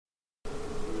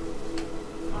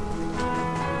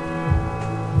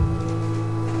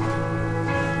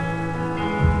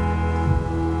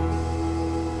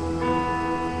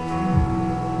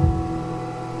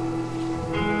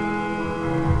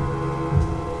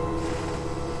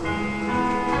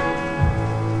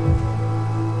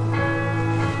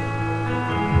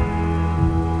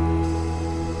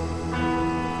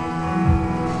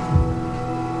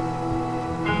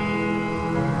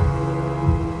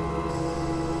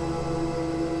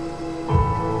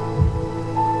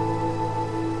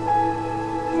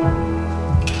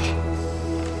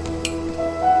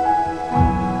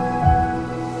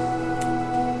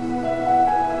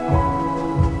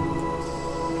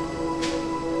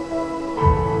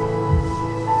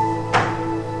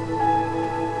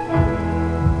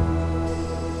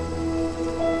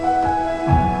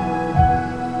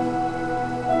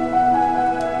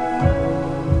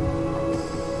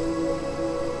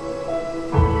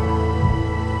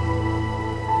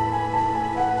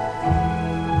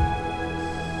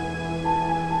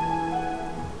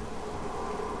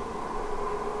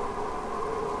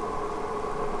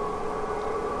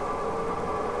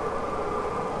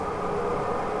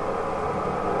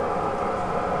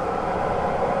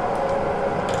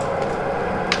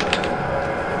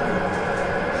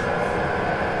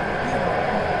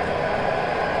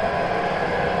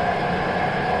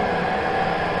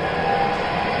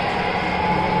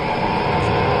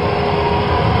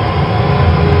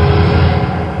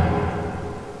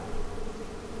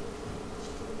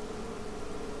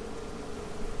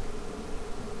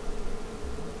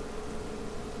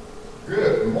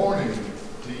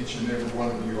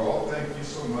of you all. Thank you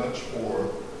so much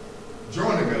for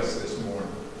joining us this morning.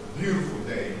 Beautiful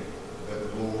day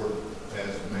that the Lord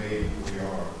has made. We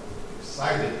are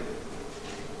excited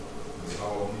with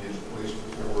all He has placed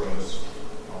before us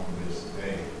on this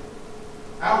day.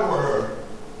 Our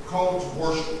call to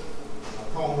worship,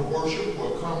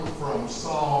 will come from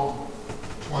Psalm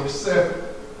 27.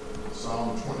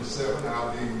 Psalm 27,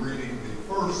 I'll be reading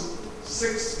the first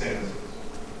 6 stanzas.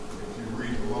 If you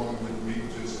read along with me,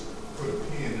 just put a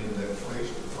pin in that place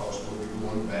because we'll be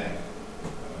going back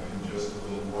in just a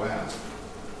little while.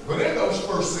 But in those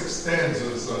first 6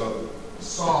 stanzas of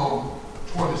Psalm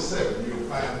 27, you'll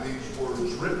find these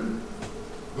words written.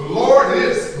 The Lord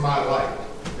is my light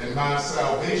and my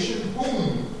salvation.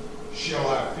 Whom shall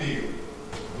I fear?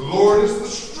 The Lord is the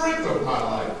strength of my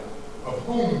life. Of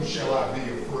whom shall I be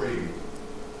afraid?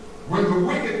 When the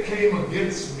wicked came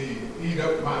against me, eat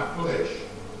up my flesh,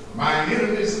 my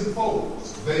enemies and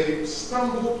foes, they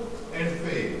stumbled and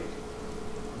failed.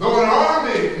 Though an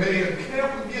army may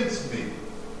encamp against me,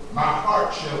 my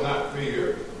heart shall not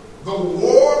fear. Though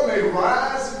war may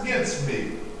rise against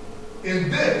me,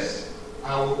 in this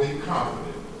I will be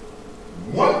confident.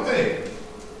 One thing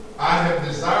I have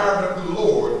desired of the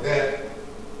Lord, that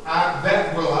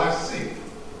will I seek,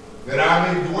 that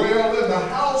I may dwell in the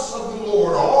house of the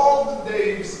Lord all the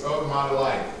days of my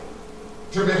life,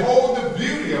 to behold the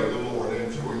beauty of the Lord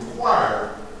and to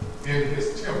inquire in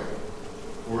his temple.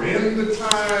 For in the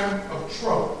time of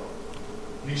trouble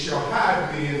he shall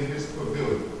hide me in his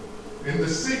pavilion. In the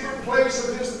secret place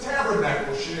of his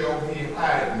tabernacle shall he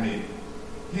hide me.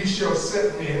 He shall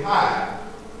set me high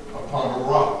upon a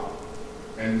rock.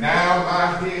 And now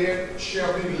my head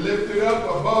shall be lifted up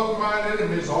above mine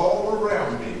enemies all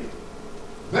around me.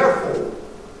 Therefore,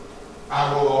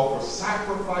 I will offer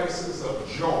sacrifices of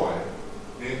joy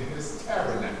in his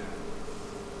tabernacle.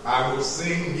 I will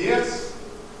sing, yes,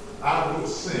 I will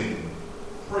sing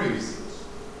praises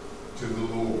to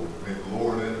the Lord. May the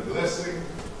Lord add a blessing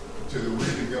to the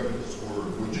reading of his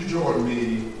word. Would you join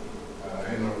me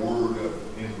in a word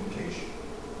of invocation?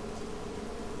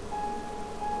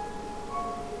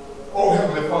 Oh,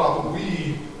 Heavenly Father,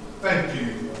 we thank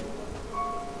you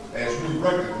as we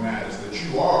recognize that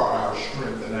you are our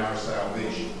strength and our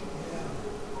salvation.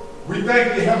 We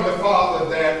thank you, Heavenly Father,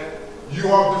 that you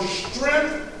are the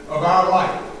strength of our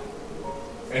life,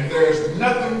 and there's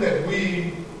nothing that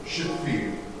we should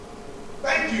fear.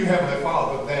 Thank you, Heavenly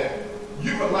Father, that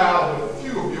you've allowed a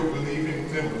few of your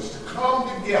believing members to come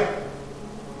together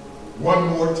one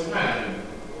more time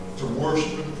to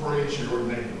worship and praise your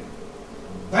name.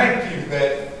 Thank you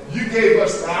that you gave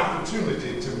us the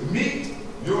opportunity to meet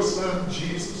your Son,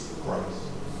 Jesus the Christ,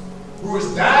 who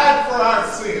has died for our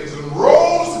sins and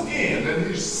rose again, and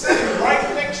he's sitting right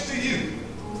next to you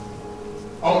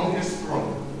on his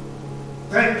throne.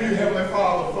 Thank you, Heavenly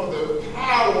Father, for the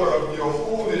power of your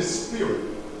Holy Spirit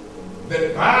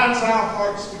that binds our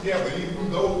hearts together, even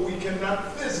though we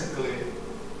cannot physically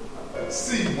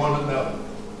see one another.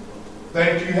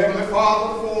 Thank you, Heavenly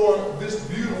Father, for this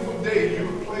beautiful day you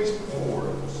have placed before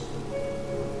us.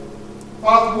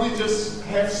 Father, we just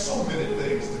have so many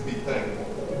things to be thankful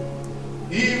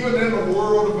for. Even in a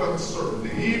world of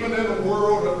uncertainty, even in a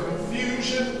world of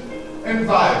confusion and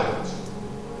violence,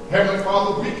 Heavenly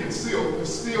Father, we can still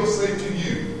say to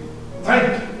you,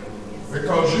 thank you,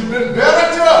 because you've been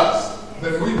better to us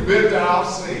than we've been to our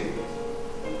Savior.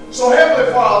 So,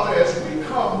 Heavenly Father, as we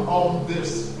come on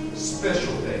this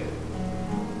special day,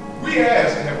 we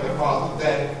ask, Heavenly Father,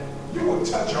 that you will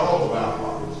touch all of our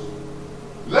hearts.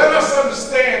 Let us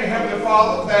understand, Heavenly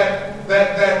Father,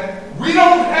 that we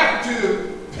don't have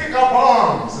to pick up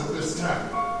arms at this time.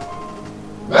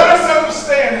 Let us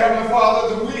understand, Heavenly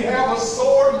Father, that we have a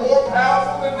sword more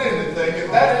powerful than anything,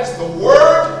 and that is the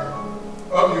word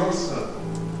of your Son.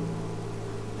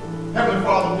 Heavenly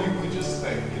Father, we just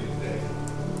thank you today.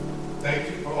 Thank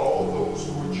you for all those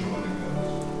who are joining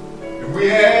us. And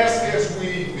we ask as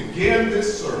we begin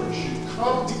this service, you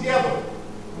come together,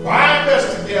 bind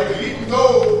us together, even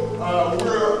though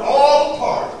we're all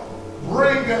apart.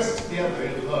 Bring us together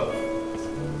in love.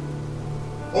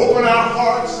 Open our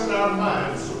hearts and our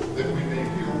minds so that we may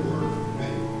hear a word from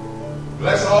thee.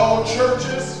 Bless all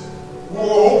churches who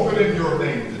are open in your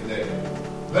name today.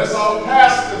 Bless all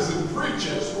pastors and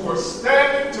preachers who are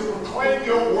standing to proclaim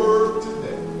your word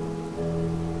today.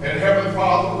 And Heavenly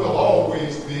Father, we'll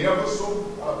always be ever so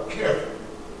careful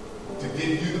to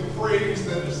give you the praise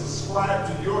that is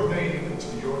ascribed to your name and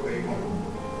to your name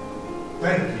only.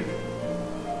 Thank you.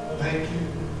 Thank you.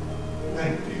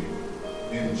 Thank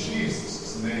you. In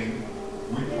Jesus' name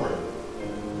we pray.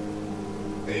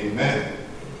 Amen.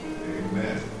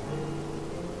 Amen.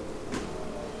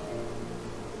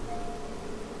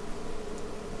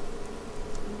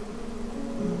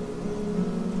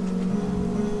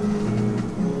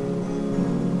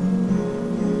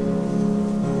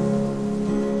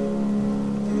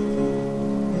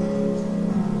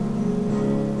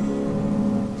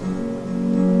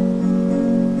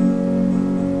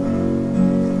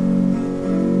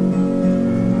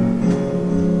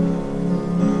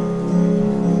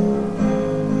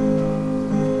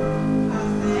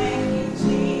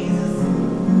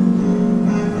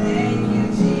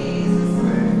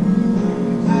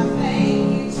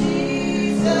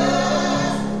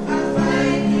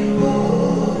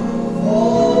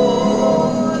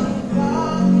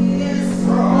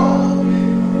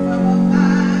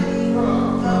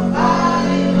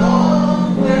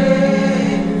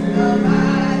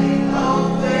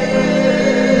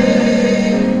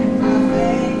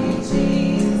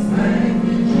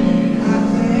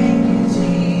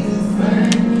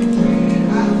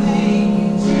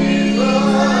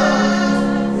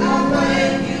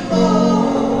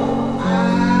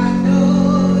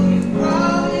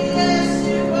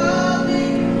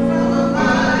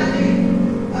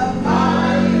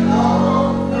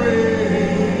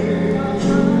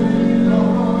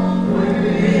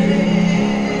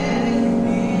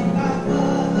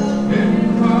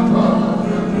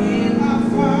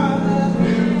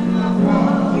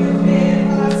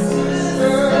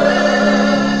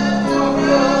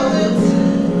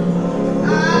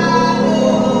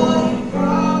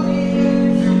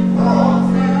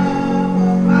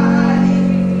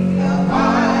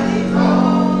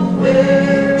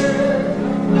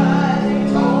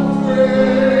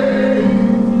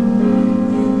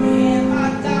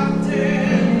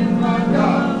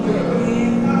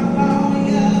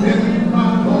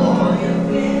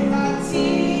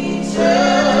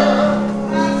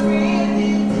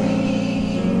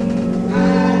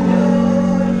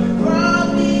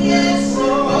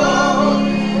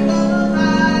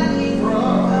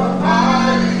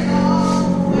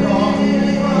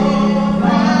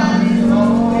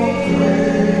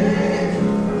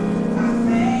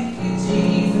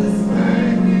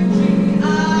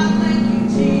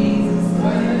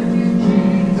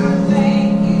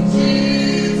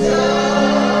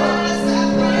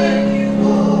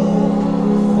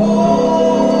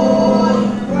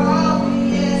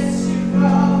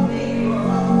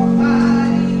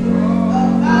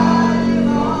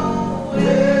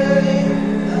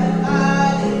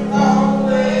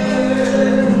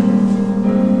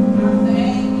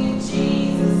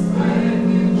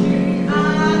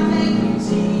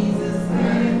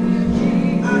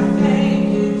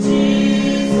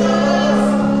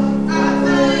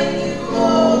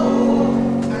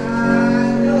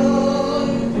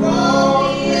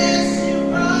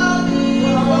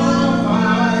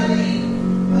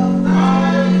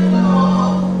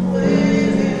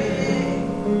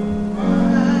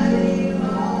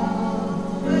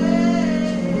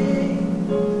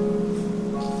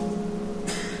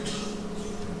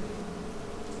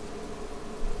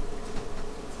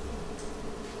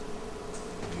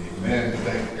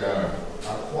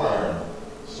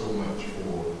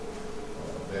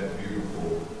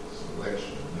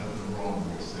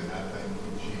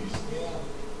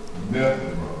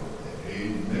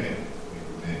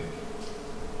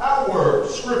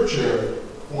 scripture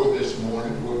for this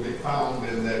morning will be found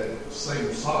in that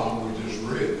same psalm we just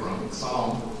read from,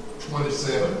 Psalm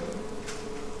 27.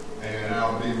 And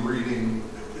I'll be reading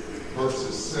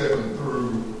verses 7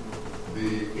 through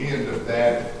the end of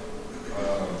that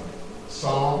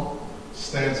psalm.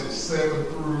 Stanzas 7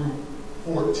 through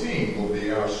 14 will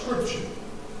be our scripture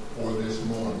for this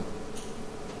morning.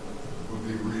 We'll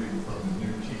be reading from the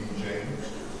New King James.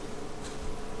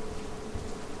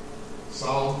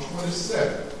 Psalm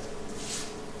 27,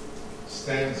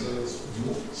 stanzas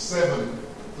 7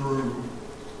 through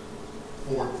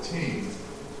 14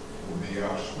 will be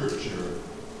our scripture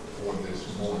for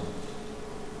this morning.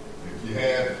 If you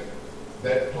have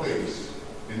that place,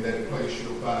 in that place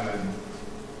you'll find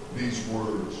these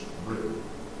words written.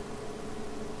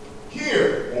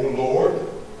 Hear, O Lord,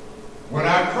 when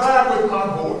I cry with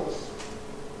my voice.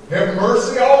 Have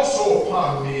mercy also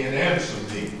upon me and answer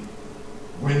me.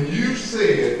 When you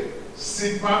said,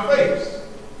 seek my face,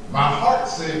 my heart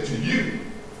said to you,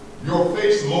 your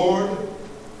face, Lord,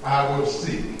 I will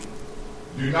seek.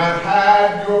 Do not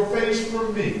hide your face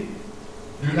from me.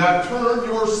 Do not turn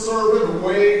your servant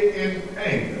away in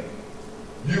anger.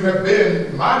 You have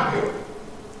been my help.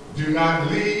 Do not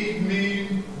leave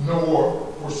me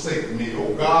nor forsake me,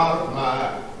 O God of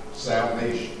my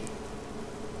salvation.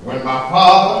 When my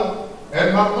father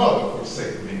and my mother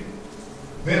forsake me,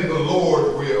 then the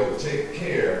Lord will take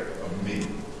care of me.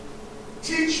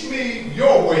 Teach me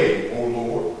your way, O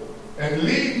Lord, and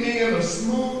lead me in a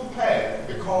smooth path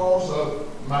because of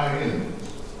my enemies.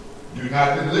 Do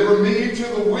not deliver me to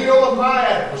the will of my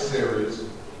adversaries,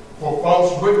 for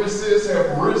false witnesses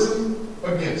have risen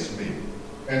against me,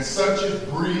 and such as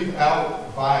breathe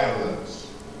out violence.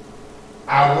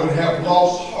 I would have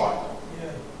lost heart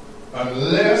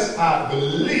unless I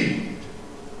believed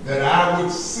that I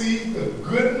would see the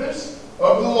goodness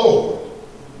of the Lord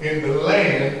in the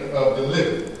land of the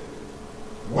living.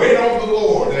 Wait on the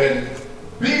Lord and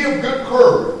be of good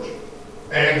courage,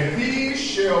 and he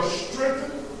shall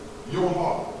strengthen your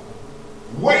heart.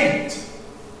 Wait,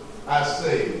 I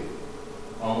say,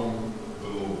 on the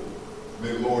Lord.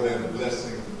 May the Lord add a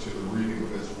blessing to the reading of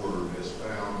his word as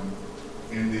found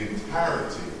in the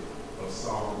entirety of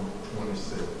Psalm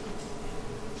 27.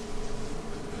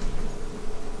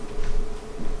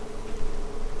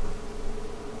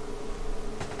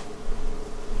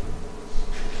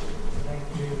 Thank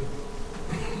you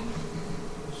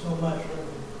so much for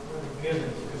the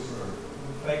goodness, for your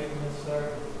faithfulness, sir.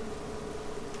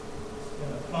 It's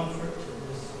been a comfort to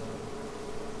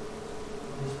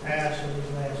this past and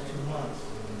these last 2 months.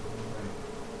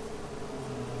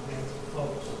 We had some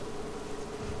folks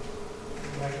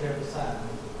right there beside me,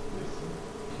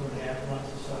 2.5 months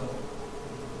or so,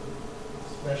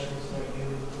 especially so you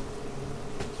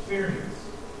experiences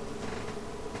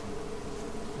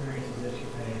that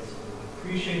you've had. So I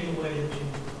appreciate the way that you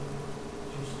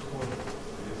support it.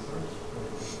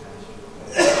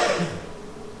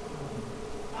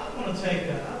 I want to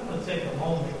take a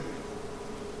moment.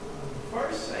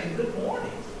 First, say good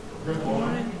morning. Good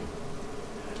morning.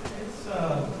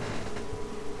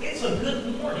 It's a good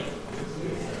morning.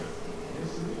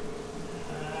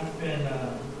 I've been.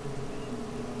 I'll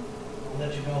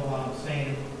let you know what I'm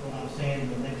saying in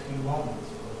the next few moments.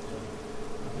 But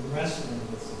I've been wrestling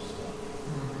with some stuff,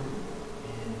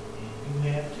 and you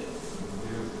have too.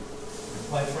 And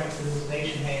quite frankly, this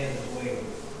nation has as well.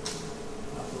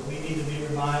 But we need to be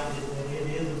reminded that it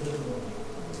is a good morning.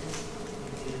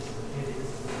 It is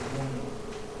a good morning.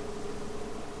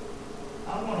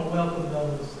 I want to welcome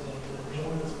those that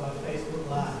join us by Facebook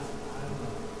Live.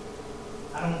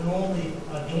 I don't normally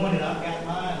join it. I've got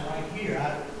mine right here.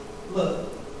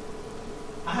 Look,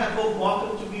 I have folks walk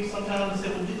up to me sometimes and say,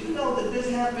 well, did you know that this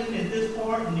happened at this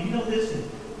part? And do you know this? And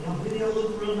video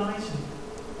looked real nice.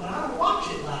 But I don't watch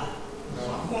it live.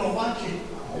 So I'm going to watch it.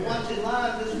 I'll watch it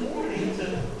live this morning.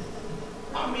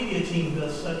 Our media team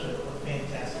does such a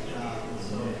fantastic job. And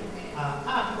so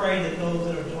I pray that those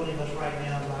that are joining us right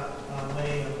now by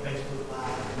way of Facebook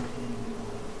Live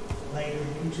and later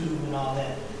YouTube and all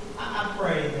that, I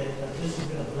pray that this has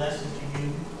been a blessing to you,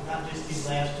 not just these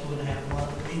last 2.5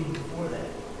 months, but even before that.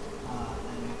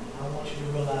 And I want you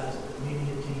to realize that the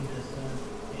media team has done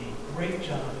a great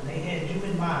job, and they had you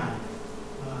in mind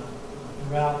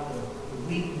throughout the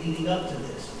week leading up to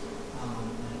this,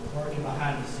 and working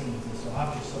behind the scenes. And so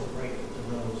I'm just so grateful to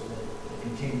those that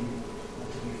continue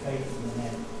to be faithful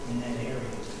in that area.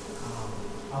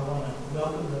 I want to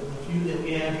welcome the few that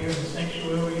we have here in the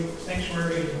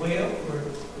sanctuary as well.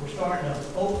 We're starting to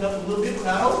open up a little bit. We're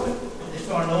not open. We're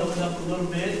starting to open up a little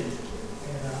bit.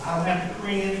 And I don't have to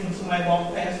cringe when somebody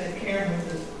walks past that camera.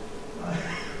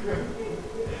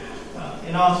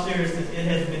 in all seriousness, it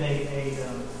has been an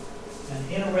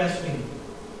interesting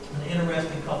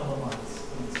couple of months.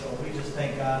 And so we just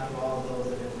thank God for all those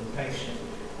that have been patient.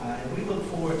 And we look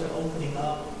forward to opening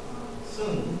up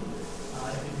soon.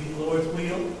 If it be the Lord's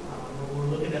will. We're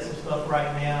looking at some stuff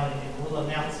right now, and we'll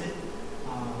announce it.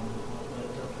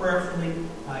 But prayerfully, in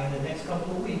the next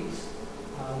couple of weeks,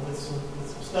 with some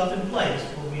stuff in place,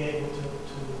 we'll be able to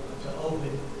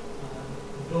open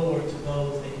the door to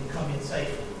those that can come in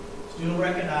safely. Still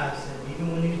recognize that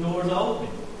even when these doors are open,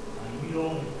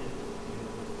 you're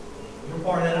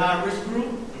part of that high-risk group,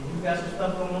 and you've got some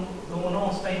stuff going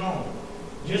on, stay home.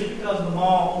 Just because the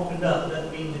mall opened up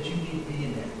doesn't mean that you need to be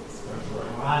in there. That's right.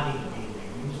 Or I need to be in there.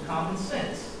 Use common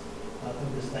sense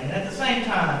through this thing. And at the same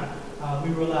time, we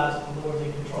realize the Lord's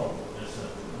in control. Yes, sir.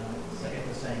 At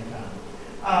the same time.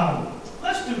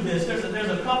 Let's do this. There's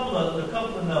a couple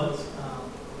of notes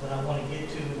that I want to get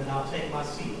to, and then I'll take my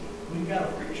seat. We've got a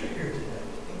preacher here today.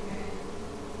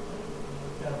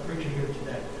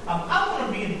 I want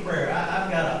to be in prayer. I've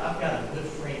got a good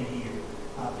friend here,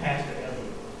 Pastor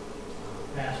Elliott,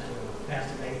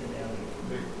 Pastor Nathan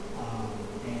Elliott,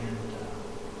 and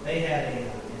they had I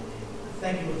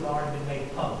think it was already been made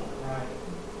public, right?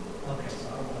 Okay, so I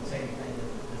don't want to say anything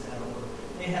that's out of order.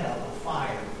 They had a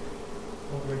fire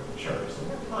over at the church, so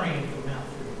we're praying for Mount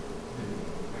Freedom.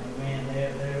 And man,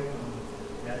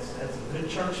 that's a good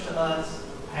church to us.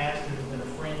 The pastor has been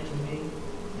a friend to me,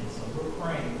 and so we're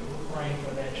praying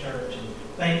for that church, and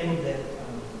thankful that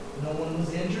no one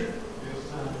was injured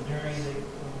during the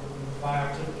fire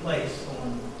took place on,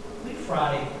 I think,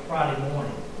 Friday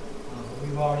morning.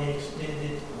 We've already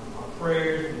extended our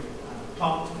prayers. We've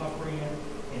talked to my friend,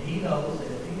 and he knows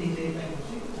that if he needs anything from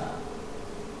Secret Top,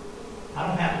 I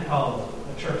don't have to call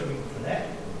a church meeting for that.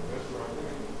 That's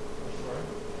right.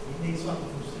 He needs something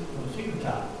from Secret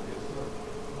Top.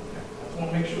 Okay. I just want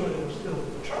to make sure that we're still a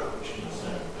church.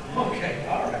 Okay,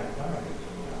 all right.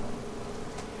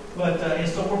 But, and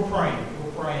so we're praying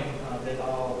that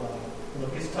all,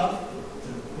 look, it's tough to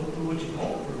go through what you're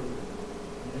going through,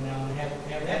 and now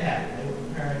have that happen. They were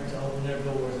preparing to open their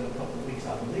doors in a couple of weeks,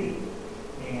 I believe,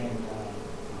 and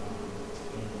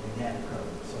that occurred.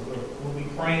 So we'll be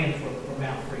praying for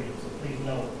Mount Freedom, so please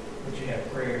know that you have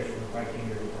prayers from right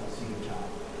here at Cedar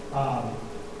Top.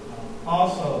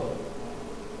 Also,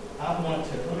 I want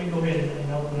to, let me go ahead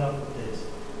and open up with this.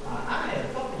 I had a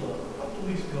couple of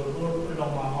weeks ago, the Lord put it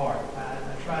on my heart.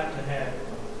 I tried to have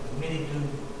many do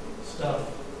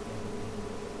stuff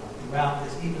throughout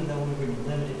this, even though we were in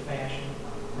limited fashion.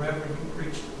 Reverend,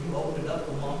 you opened up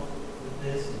the month with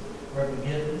this, and Reverend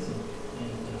Gibbons and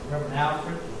Reverend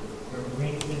Alfred, and Reverend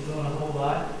Green's been doing a whole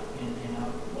lot, and the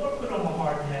Lord put it on my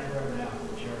heart to have Reverend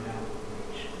Alfred, Jared Alfred,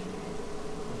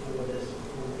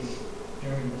 preach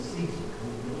during the season, because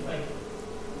we've been faithful.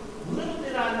 Little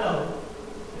did I know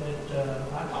that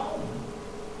I called him,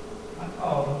 and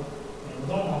it was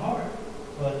on my heart,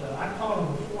 but I called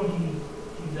him before he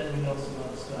let me know some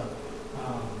other stuff.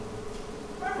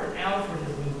 Reverend Alfred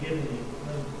has been given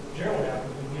Gerald Alfred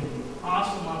has been given the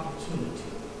awesome opportunity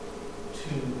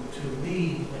to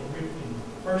lead at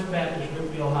First Baptist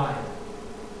Ripley, Ohio,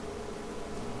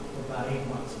 for about 8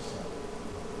 months or so.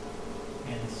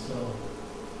 And so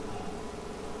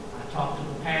I talked to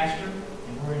the pastor,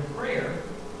 and we're in prayer.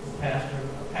 The pastor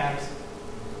of Patterson,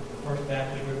 First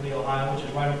Baptist Ripley, Ohio, which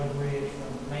is right over the bridge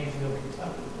from Maysville,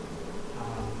 Kentucky.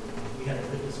 We had a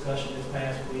good discussion this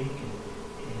past week, and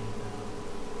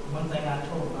one thing I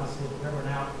told him, I said, Reverend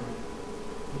Alfred,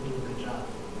 you do a good job.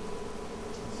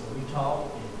 And so we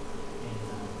talked, and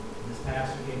this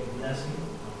pastor gave a blessing.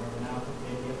 Reverend Alfred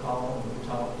gave me a call, and we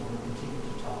talked, and we continue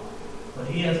to talk. But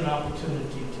he has an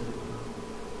opportunity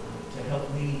to help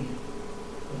lead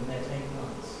for the next 8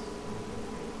 months.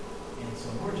 And so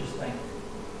we're just thankful.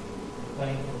 We're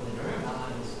thankful that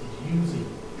God is using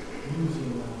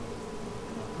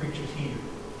preachers here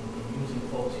and using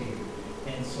folks here.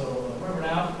 And so, Reverend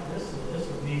Alfred, this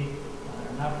will be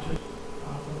an opportunity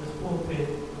from this pulpit,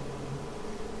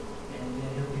 and then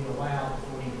he'll be a while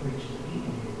before he preaches again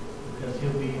here, because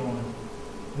he'll be on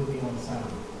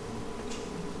sound.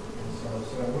 And so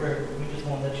we just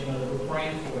want to let you know that we're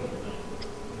praying for you,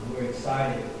 and we're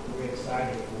excited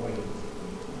for you.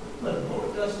 Look, the Lord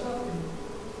does stuff, and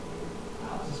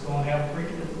I was just going to have a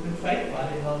preacher that's been faithful. I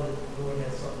didn't know that the Lord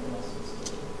had something else in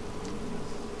store.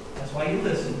 That's why you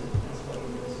listen.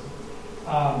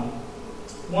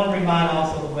 Want to remind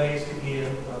also the ways to give.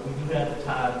 We do have the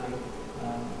tithe,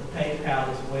 the PayPal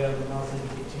as well. You also need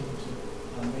to continue to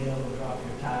mail and drop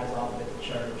your tithes off at the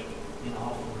church in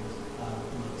offerings.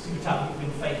 Secret Top, you've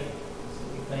been faithful. So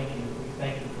we thank you. We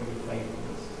thank you for your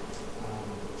faithfulness.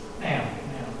 Now,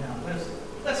 let's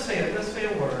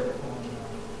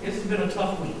been a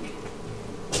tough week.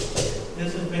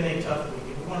 This has been a tough week.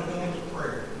 And we want to go into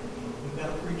prayer. We've got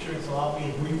a preacher, so I'll be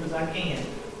as brief as I can.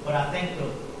 But I think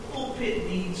the pulpit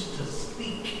needs to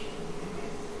speak.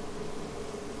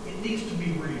 It needs to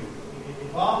be real.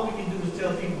 If all we can do is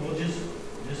tell people, well, just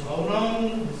hold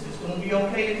on, it's going to be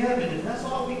okay in heaven, and that's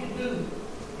all we can do.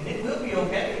 And it will be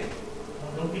okay.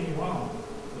 Don't get me wrong.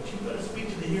 But you've got to speak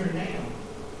to the here and now.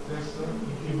 Yes, sir.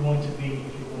 If you're going to be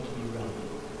relevant.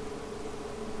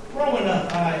 Growing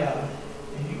up,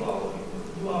 and you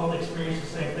all experienced the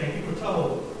same thing. You were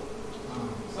told,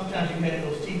 sometimes you had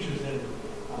those teachers that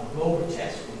would go over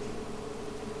tests with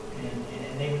you.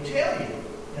 And they would tell you,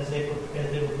 as they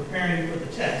were preparing you for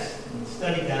the test, and the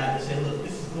study guide, they said, look,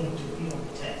 this is going to be on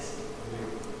the test.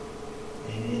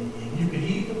 And you could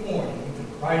heed the warning. You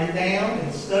could write it down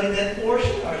and study that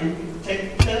portion, or you could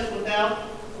take the test without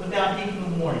heeding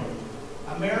the warning.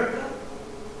 America,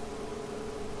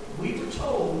 we were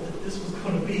told that this was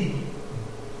going to be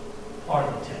part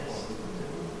of the test.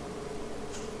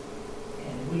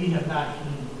 And we have not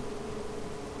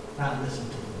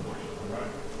listened to the warning.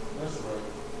 Right. That's right.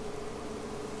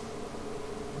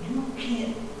 You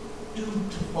can't do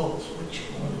to folks what you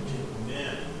want to do.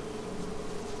 Amen.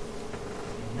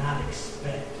 And not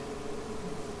expect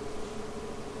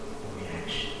a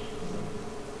reaction.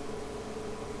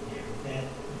 Yeah,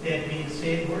 with that being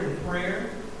said, we're in prayer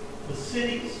for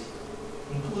cities,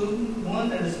 including one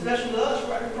that is special to us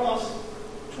right across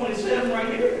 27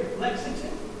 right here,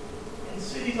 Lexington, and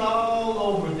cities all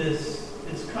over this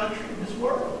country, this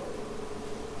world,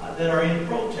 that are in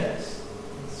protest.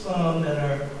 And some that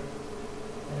are,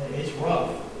 it's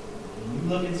rough. When you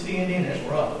look at CNN, it's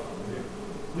rough.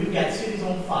 We've got cities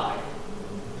on fire.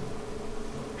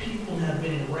 People have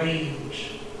been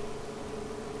enraged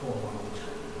for a long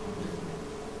time.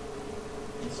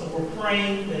 And so we're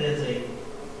praying that as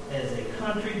a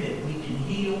country that we can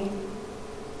heal,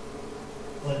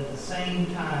 but at the same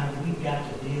time, we've got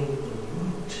to deal with the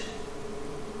root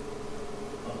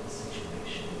of the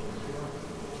situation.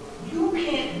 You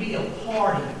can't be a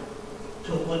party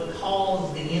to what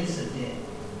caused the incident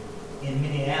in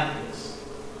Minneapolis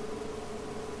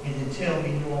and then tell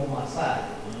me you're on my side.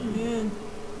 Amen.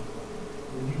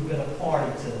 When you've been a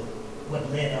party to what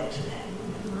led up to that.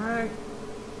 All right.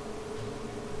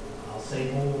 I'll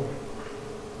say more.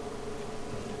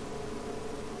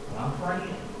 But I'm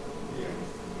praying.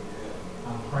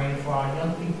 I'm praying for our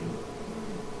young people.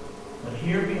 But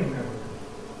here be America.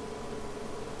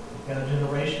 We've got a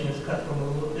generation that's cut from a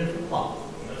little different cloth.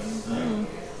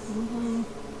 Mm-hmm.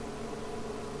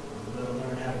 We better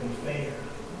learn how to be fair.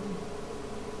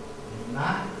 If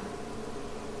not,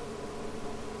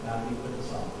 God be with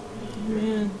us all.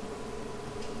 Amen.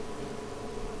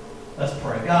 Let's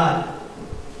pray. God,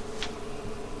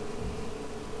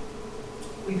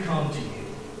 we come to you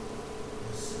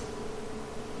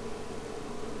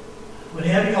with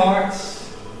heavy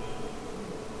hearts.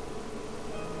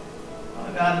 Oh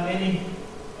God, many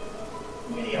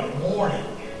are mourning.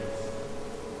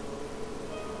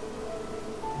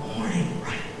 Mourning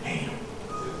right now.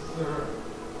 Yes, sir.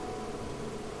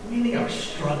 Many are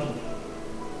struggling.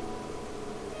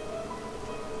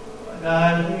 Oh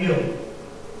God,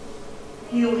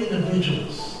 heal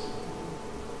individuals.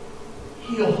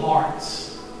 Heal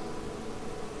hearts.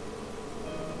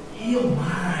 Heal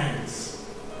minds.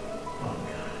 Oh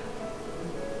God.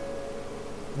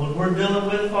 What we're dealing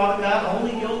with, Father God,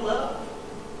 only your love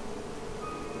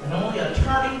and only a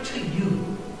turning to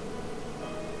you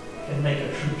can make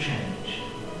a true change.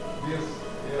 Yes,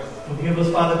 yes. Forgive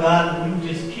us, Father God, when we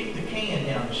just kicked the can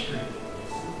down the street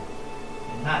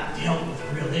and not dealt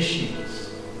with real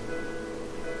issues.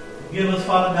 Forgive us,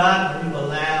 Father God, when we've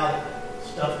allowed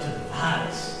stuff to divide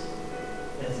us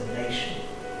as a nation.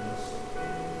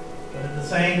 But at the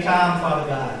same time, Father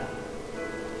God,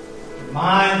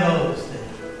 remind those that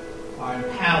are in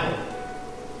power.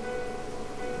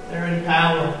 They're in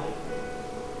power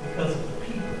because of the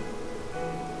people.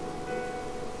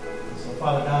 And so,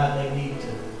 Father God, they need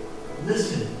to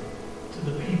listen to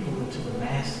the people and to the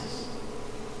masses,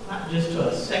 not just to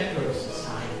a sector of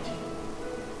society.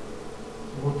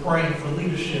 We're praying for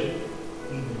leadership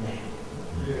even now.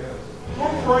 Yes.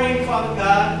 We're praying, Father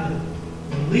God,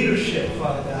 that leadership,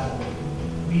 Father God, will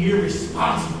be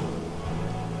irresponsible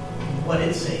in what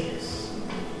it says.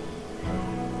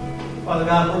 Father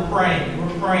God, we're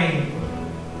praying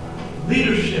for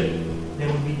leadership that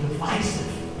will be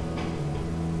divisive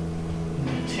in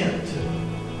an attempt to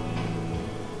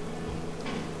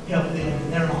help them in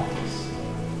their office.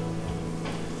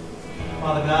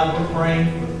 Father God, we're praying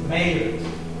for mayors,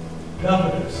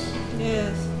 governors.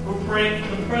 Yes. We're praying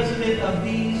for the President of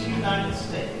these United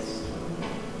States.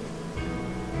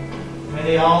 May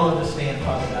they all understand,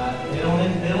 Father God. They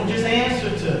don't just answer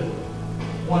to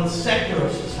one sector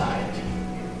of society.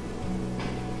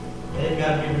 They've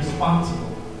got to be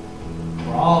responsible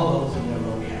for all those in their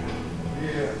locale.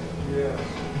 Yeah, yeah.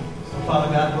 So,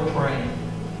 Father God, we're praying.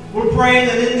 We're praying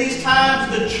that in these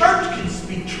times the church can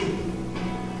speak truth.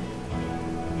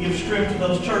 Give strength to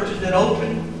those churches that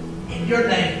open in your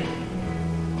name.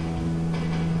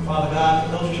 Father God,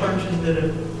 for those churches that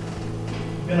have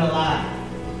been alive,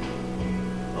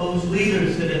 those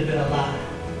leaders that have been alive,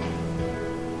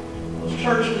 those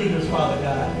church leaders, Father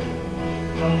God,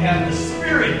 don't have the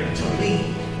spirit to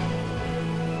lead.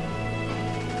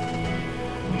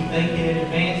 We thank you in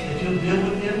advance that you'll deal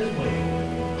with them as well.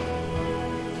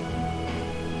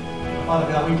 Father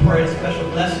God, we pray a special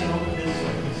blessing over this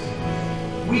service.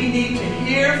 We need to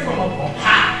hear from up on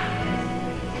high.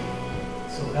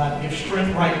 So God, give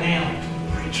strength right now to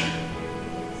the preacher.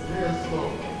 Yes,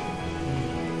 Lord.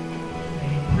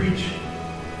 And you preach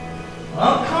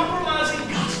uncompromising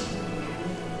gospel.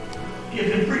 Give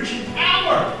him preaching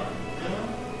power.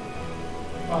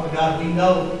 Father God, we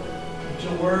know that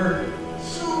your word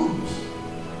soothes.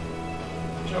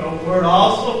 But your word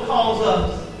also calls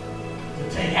us to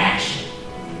take action.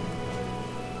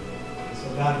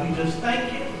 So God, we just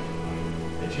thank you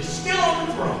that you're still on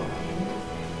the throne.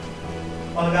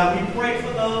 Father God, we pray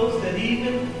for those that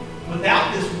even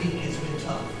without this week it's been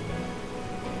tough.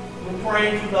 We're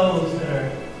praying for those that are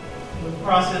in the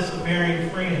process of burying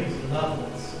friends and loved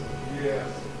ones. Yes,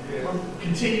 yes.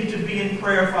 Continue to be in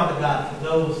prayer, Father God, for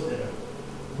those that are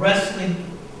wrestling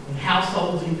in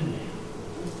households even now.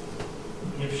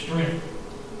 Give strength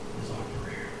is our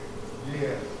prayer.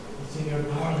 Yes. It's in your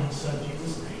darling Son,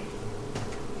 Jesus' name.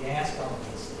 We ask all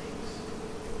of these things.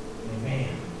 Amen.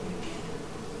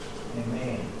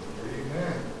 Amen.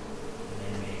 Amen.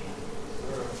 Amen.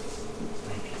 Sir.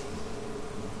 Thank you.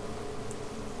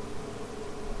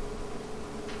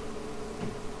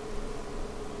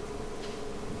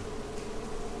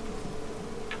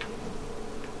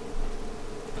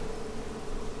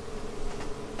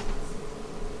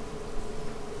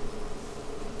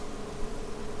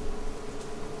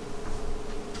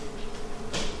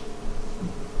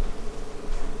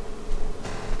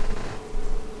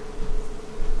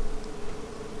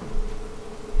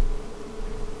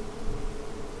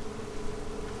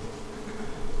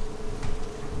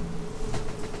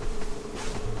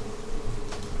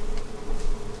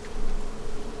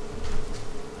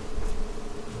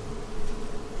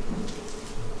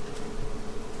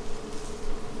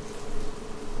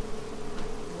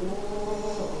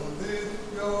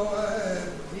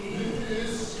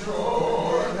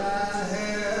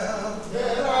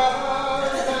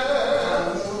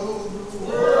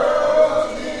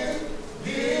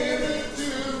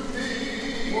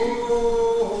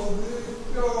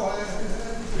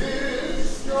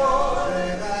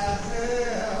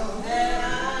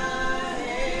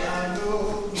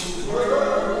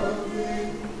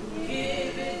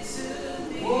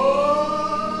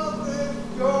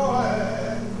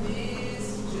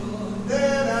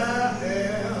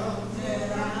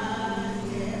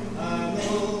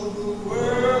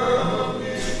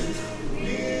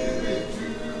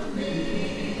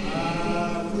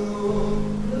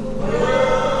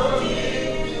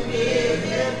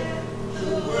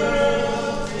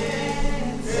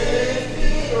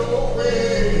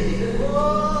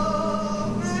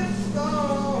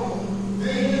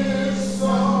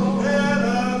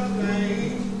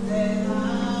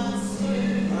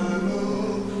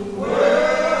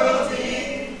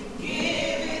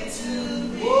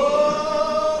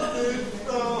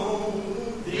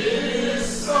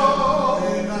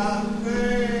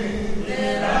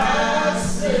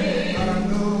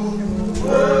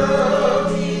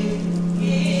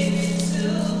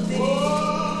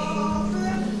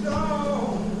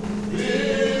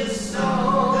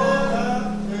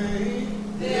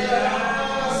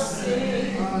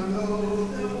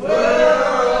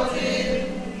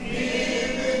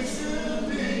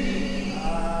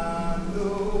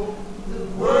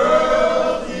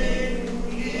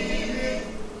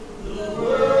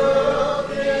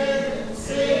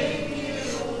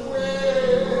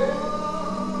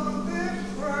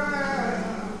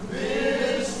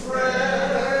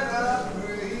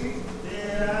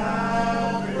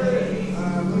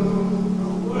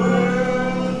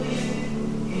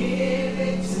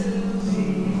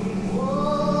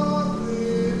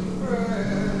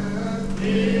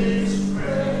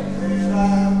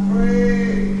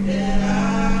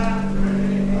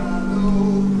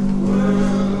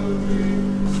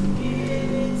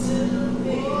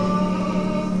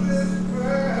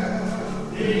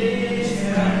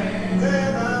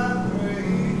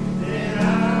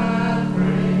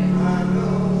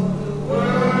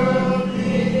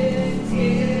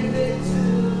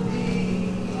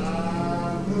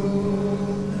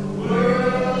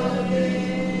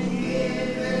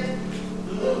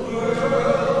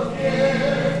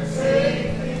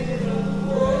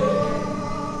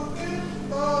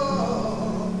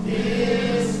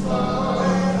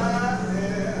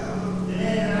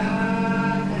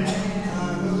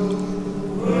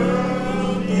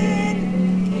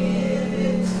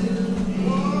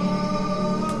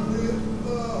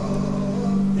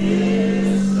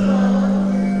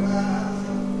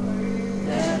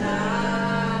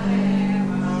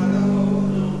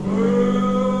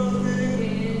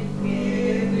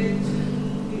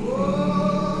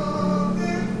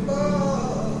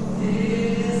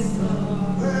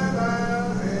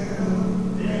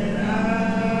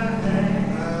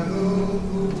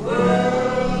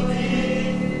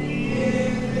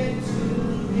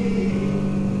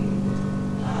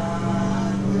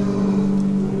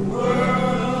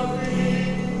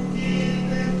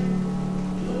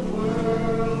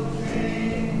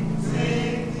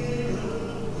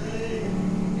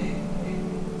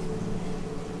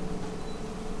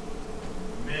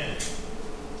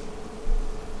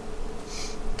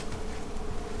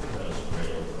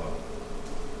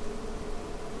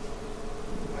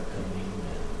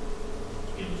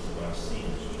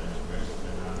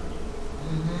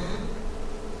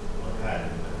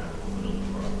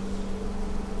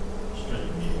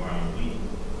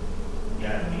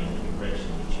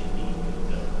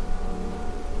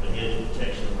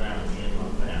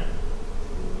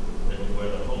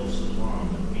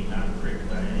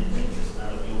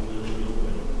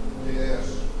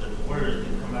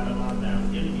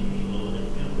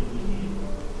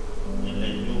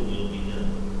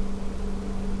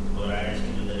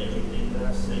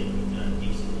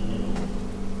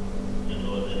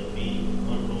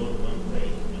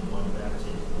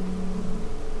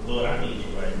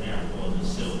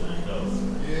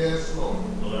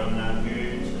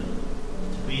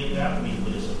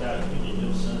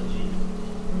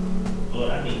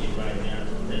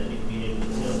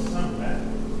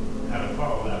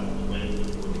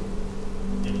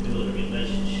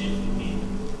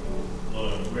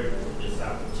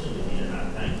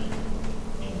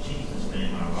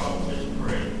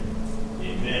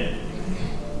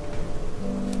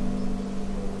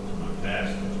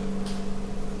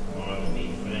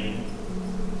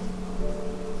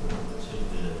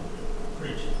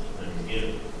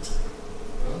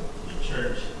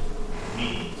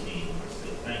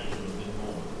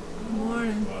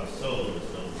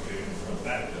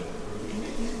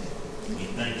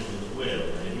 well.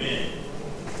 Amen.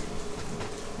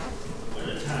 We're in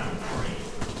a time of praying.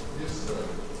 Yes, sir.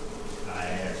 I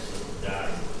asked Sister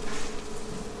Dottie,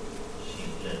 she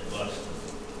let Buster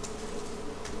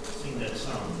sing that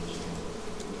song this morning.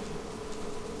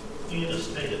 We're in a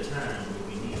state of time where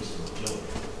we need some joy.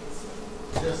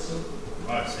 Yes, sir.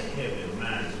 Hearts are heavy,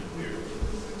 minds are weary.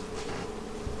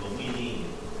 But we need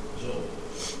joy.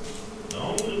 The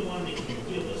only one that can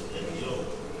give us that joy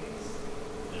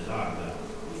is our God.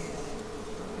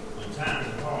 When times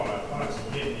are hard, our hearts are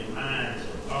heavy and minds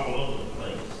are all over the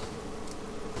place.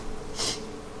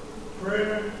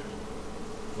 Prayer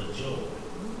for joy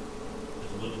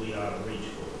is what we ought to reach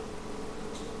for.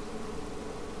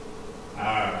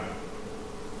 Our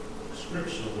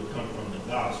scripture will come from the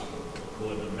gospel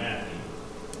according to Matthew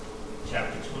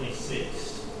chapter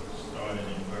 26, starting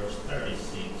in verse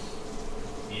 36,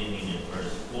 ending in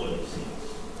verse 46.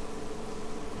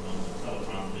 On the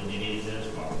teleprompter, and it is as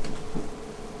follows.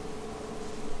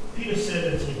 Peter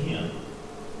said unto him,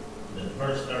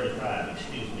 verse 35,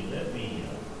 let me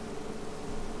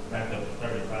back up to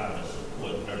 35 to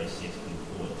support 36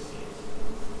 through 46.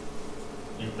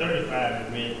 In 35 it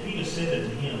read, Peter said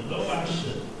unto him, though I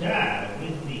should die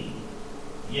with thee,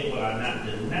 yet will I not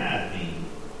deny thee.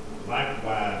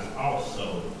 Likewise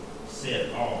also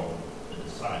said all the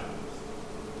disciples.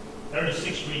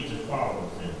 36 reads as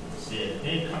follows, and it said,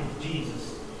 then comes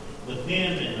Jesus with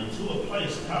them and unto a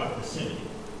place called Gethsemane,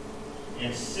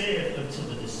 and said unto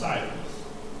the disciples,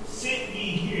 sit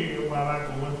ye here while I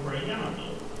go and pray yonder.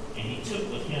 And he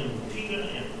took with him Peter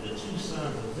and the two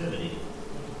sons of Zebedee,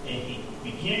 and he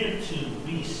began to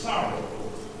be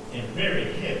sorrowful and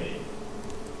very heavy.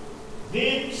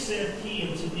 Then said he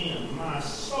unto them, my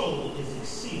soul is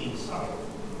exceeding sorrowful,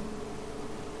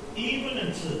 even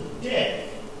unto death.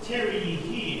 Tarry ye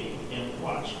here and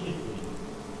watch with me.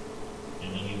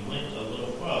 And when he went a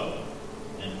little farther,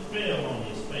 and fell on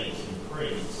his face and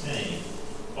prayed, saying,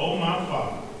 O my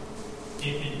Father,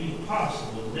 if it be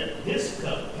possible, let this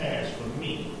cup pass from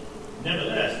me.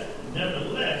 Nevertheless,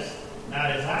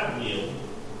 not as I will,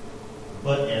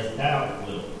 but as thou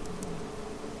wilt.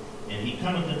 And he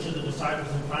cometh unto the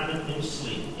disciples and findeth them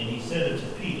asleep. And he said unto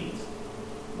Peter,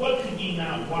 what could ye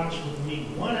not watch with me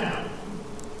 1 hour?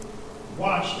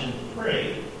 Watch and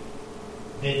pray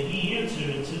that ye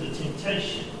enter into the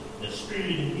temptation. The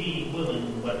spirit indeed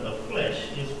willing, but the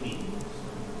flesh is weak.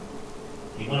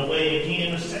 He went away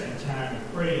again a second time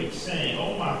and prayed, saying,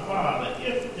 O my Father,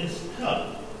 if this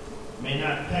cup may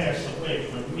not pass away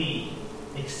from me,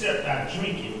 except I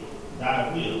drink it,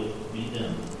 thy will be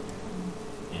done.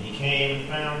 And he came and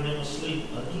found them asleep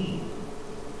again,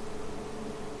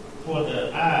 for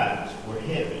their eyes were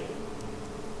heavy.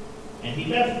 And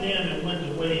he left them and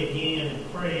went away again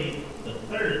and prayed the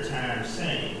third time,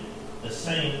 saying the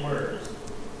same words.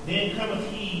 Then cometh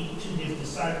he to his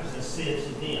disciples and said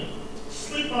to them,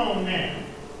 sleep on now,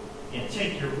 and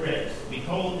take your rest.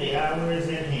 Behold, the hour is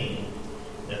at hand,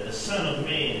 that the Son of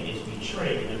Man is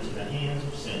betrayed into the hands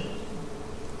of sinners.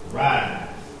 Rise,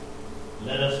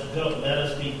 let us go. Let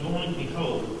us be going.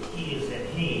 Behold, he is at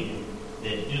hand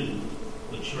that do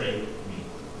betray me.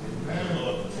 Amen.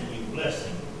 Lord, continue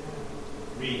blessing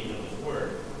reading of his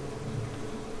word.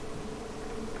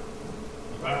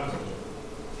 If I was to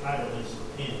title this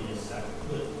in this, I could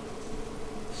put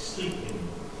sleeping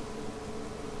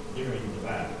during the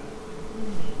Bible.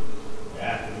 The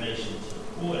affirmation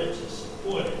to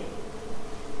support it,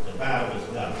 the Bible is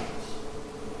God's.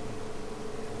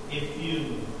 If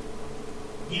you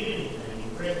get anything,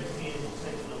 you grab the pen and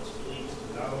take notes, please,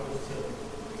 because I always tell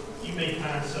you, you may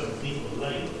find something deeper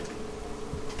later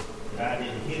that I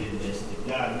didn't hit in this, that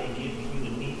God may give you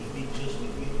the need to be just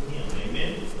with you and him.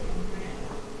 Amen?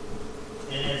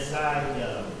 And as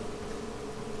I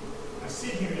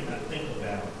sit here and I think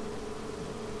about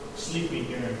sleeping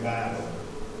during Bible,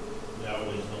 we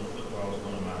always know football is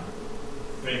one of my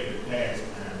favorite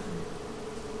pastimes.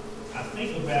 I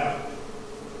think about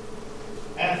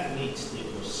athletes that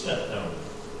were slept on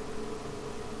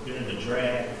during the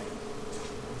draft,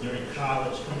 during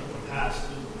college, coming from high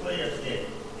school, players that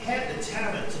had the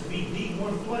talent to be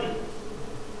D1 players,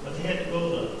 but they had to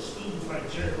go to schools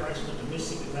like Jerry Rice went to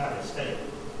Mississippi Valley State,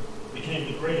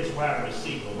 became the greatest wide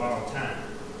receiver of all time.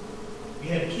 You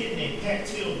had a kid named Pat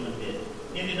Tillman that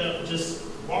ended up just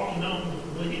walking on,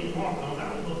 well, he didn't walk on. I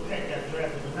don't know if Pat got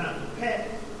drafted or not, but Pat,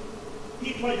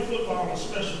 he played football on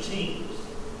special teams,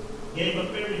 gave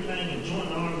up everything and joined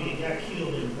the Army and got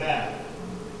killed in battle.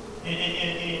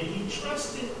 And he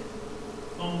trusted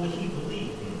on what he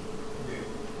believed in.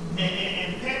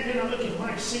 And Pat, then I look at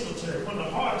Mike Singletary, one of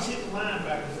the hardest hit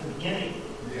linebackers in the game.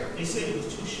 Yeah. They said he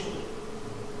was too short.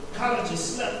 Colleges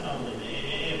slept on him.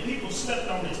 slept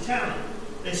on his talent.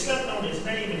 They slept on his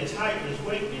name and his height and his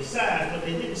weight and his size, but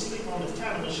they didn't sleep on his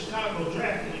talent. When Chicago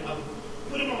drafted him,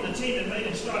 put him on the team and made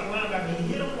him start linebacker, he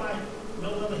hit him like no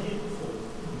other hit before.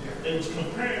 Yeah. They was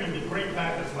comparing him to great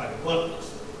backers like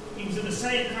Buckles. He was in the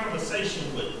same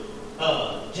conversation with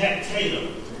Jack Taylor,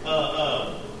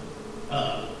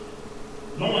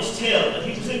 Lawrence Taylor.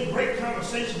 He was in great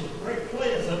conversation with great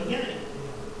players of the game.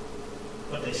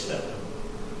 But they slept on him.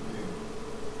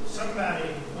 Somebody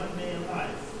one day in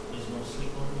life is going to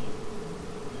sleep on you.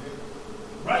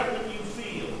 Right when you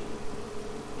feel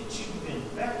that you've been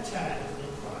baptized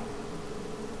in fire,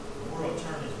 the world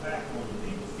turns its back on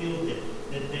you. People feel that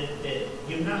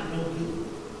you're not no good.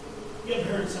 You ever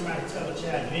heard somebody tell a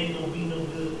child, you ain't going to be no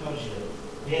good because your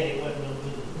daddy wasn't no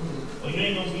good? Or you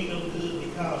ain't going to be no good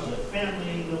because your family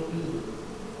ain't no good?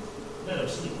 Let them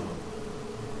sleep on you.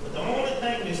 But the only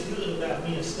thing that's good about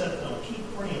being slept on, keep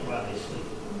praying while they sleep.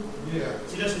 Yeah.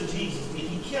 See, that's what Jesus did.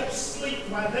 He kept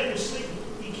sleeping. While they were sleeping,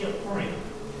 he kept praying.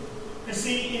 And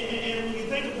see, and when you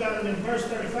think about it in verse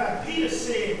 35, Peter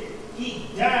said he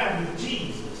died with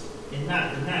Jesus and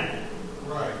not denied him.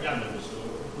 Right. Y'all know the story.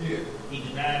 Yeah. He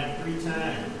denied him 3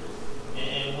 times.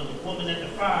 And when the woman at the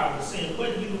fire was saying,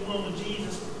 wasn't you the one with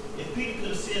Jesus? If Peter could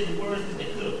have said the words that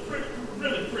they could have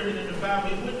really printed in the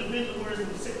Bible, it wouldn't have been the words that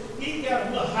he said. He got a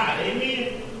little hot.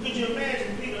 Amen? Could you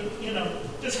imagine Peter,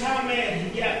 just how mad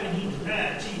he got when he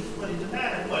denied Jesus? But he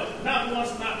denied him what? Not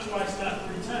once, not twice, not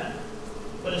 3 times.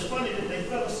 But it's funny that they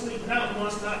fell asleep not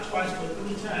once, not twice, but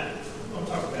 3 times. We're going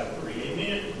to talk about 3.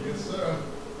 Amen? Yes, sir.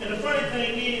 And the funny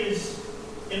thing is,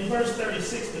 in verse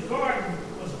 36, the garden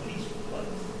was a peaceful place.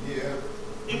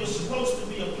 Yeah. It was supposed to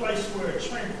be a place where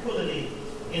tranquility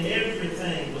and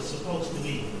everything was supposed to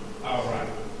be all right.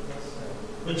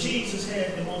 But Jesus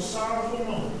had the most sorrowful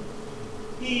moment.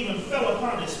 He even fell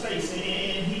upon his face,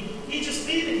 and he just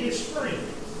needed his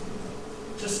friends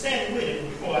to stand with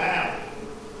him for an hour.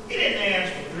 He didn't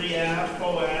ask for 3 hours,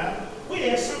 4 hours. We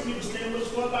have some people stand with us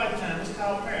for a lifetime. It's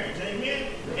called marriage.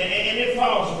 Amen? And it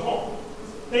falls apart.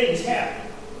 Things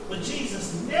happen. But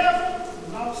Jesus never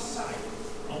lost sight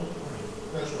on the prayer.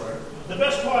 That's right. The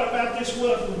best part about this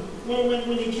was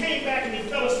when he came back and he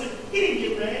fell asleep, he didn't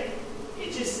get mad.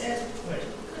 He just asked the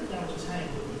question, couldn't y'all just hang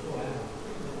with me for an hour?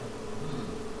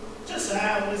 Just an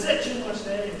hour. Is that too much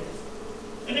to ask?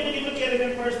 And then when you look at it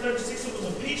in verse 36, it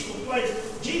was a peaceful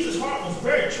place. Jesus' heart was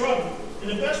very troubled. And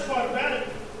the best part about it,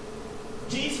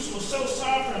 Jesus was so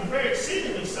sorrowful and very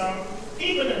exceedingly sorrowful,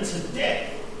 even unto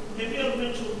death. Have you ever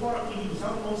been to a part when you was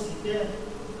almost at death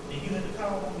and you had to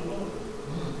call on the Lord?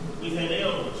 We've had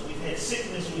ailments, we've had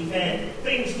sickness, we've had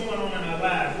things going on in our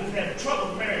lives, we've had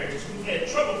troubled marriages, we've had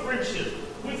troubled friendships,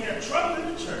 we've had trouble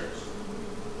in the church.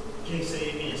 Can't say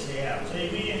amen, say out. Say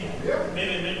amen. Yeah.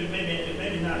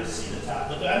 Maybe not a seat at the top,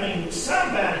 but I mean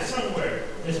somebody somewhere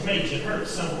has made you hurt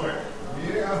somewhere.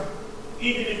 Yeah.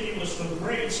 Even if you was from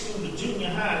grade school to junior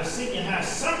high to senior high,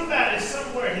 somebody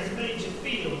somewhere has made you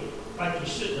feel like you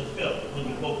shouldn't have felt when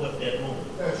you woke up that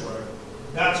moment. That's right.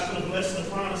 God's put a blessing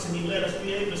upon us, and He let us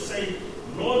be able to say,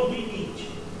 Lord, we need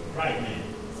you right now.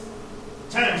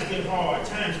 Times get hard,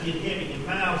 times get heavy and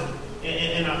miles,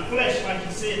 and our flesh, like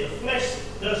He said, the flesh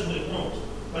does what it wants.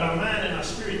 But our mind and our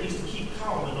spirit needs to keep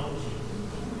calling on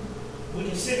Jesus. We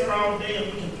can sit here all day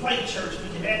and we can play church. We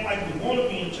can act like we want to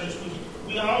be in church.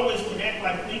 We always can act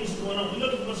like things are going on. We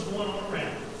look at what's going on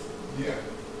around us. Yeah.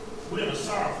 We're in a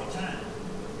sorrowful time.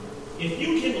 If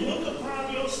you can look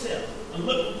upon yourself and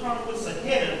look upon what's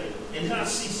ahead of you and not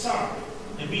see sorrow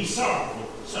and be sorrowful,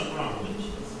 something wrong with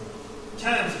you.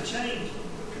 Times are changing.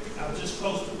 I was just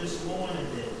close to this morning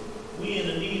that we're in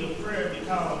the need of prayer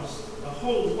because the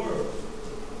whole world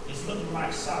is looking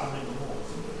like Sodom and Gomorrah.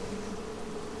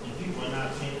 And people are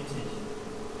not paying attention.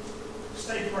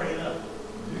 Stay prayed up.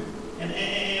 Yeah.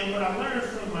 And what I learned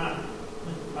from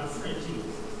my friend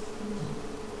Jesus,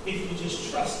 if you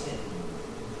just trust Him,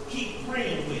 keep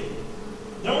praying with Him.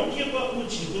 Don't give up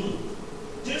what you're doing.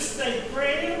 Just stay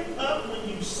praying up when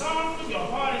you're sorrowful, your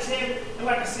heart is heavy, and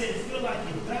like I said, feel like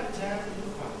you're baptized in the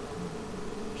fire.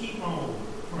 Keep on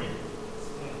praying.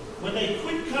 When they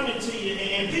quit coming to you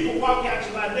and people walk out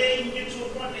your life, they even get to a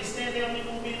point they stand there and they're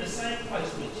going to be in the same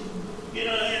place with you.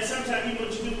 And sometimes you know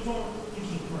what you do for them? You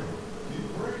keep praying. Keep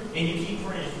praying. And you keep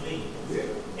praying for me.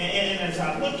 Yeah. And as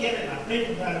I look at it and I think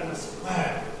about it, I say,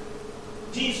 wow,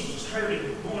 Jesus was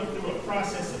hurting, going through a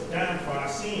process of dying for our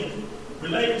sins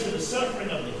related to the suffering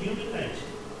of the human nature.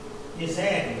 His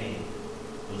agony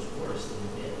was worse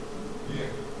than death.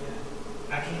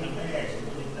 Yeah. I can't imagine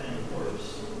anything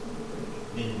worse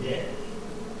than death.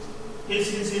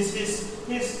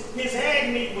 His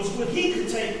agony was what He could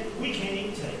take, we can't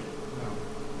even take.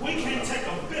 No. We can't take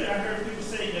a bit I heard people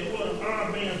say that what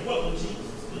armbands, what would Jesus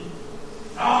do?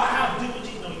 Oh, I'll do what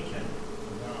you know you can't.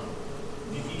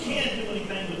 If you can't do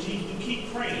anything with Jesus, you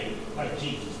keep praying like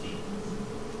Jesus did.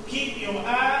 Keep your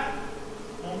eye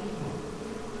on the throne.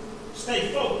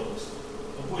 Stay focused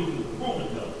of where you want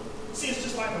to go. See, it's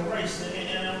just like a race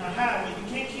and on the highway. You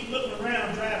can't keep looking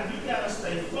around driving. You got to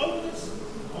stay focused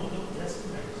on your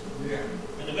destination. Yeah.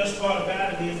 And the best part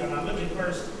about it is, and I look at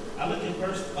verse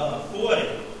 40.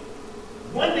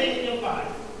 One day in your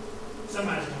life,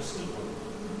 somebody's going to sleep on you.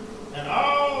 And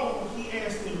all he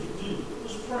asked them to do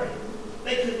was pray.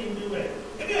 They couldn't even do that.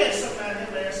 If you had somebody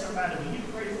ever ask somebody, will you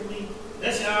pray for me?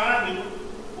 That's how I do it.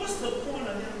 What's the point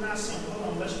of them not saying,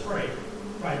 hold on, let's pray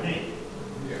right now?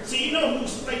 Yeah. See, you know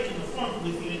who's faking the funk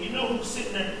with you, and you know who's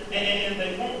sitting there and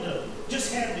they want to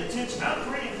just have the attention. I'm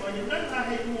praying for you. Nothing I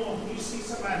hate more when you see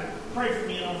somebody pray for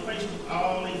me on Facebook.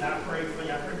 All these, I pray for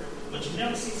you, I pray. But you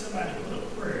never see somebody put a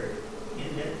prayer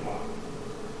in that block.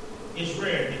 It's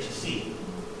rare that you see it.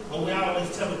 But we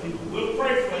always tell people, we'll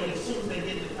pray for you as soon as they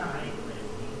get the time. I ain't praying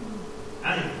for you.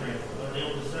 I ain't praying for them. They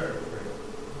don't deserve prayer.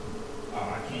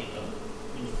 Oh, I can't.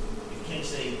 You can't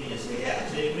say amen. Say, yeah,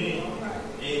 say amen.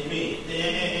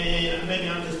 Amen. And maybe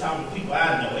I'm just talking to people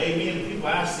I know. Amen. The people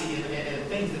I see and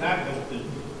things that I go through.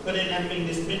 But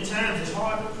there's been times it's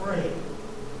hard to pray.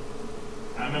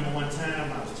 I remember one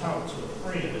time I was talking to a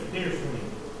friend, a dear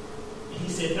friend. And he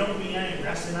said, don't be angry.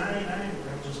 I said, I ain't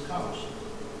angry. I'm just cautious.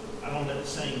 I don't let the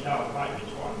same dog bite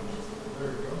me twice.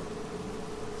 There you go.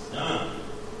 It's done.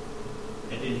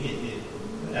 That didn't hit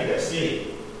it. Like I said,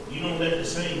 you don't let the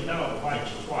same dog bite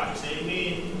you twice.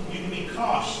 Amen. You can be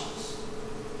cautious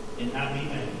and not be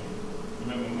mad.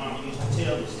 Remember, my mama used to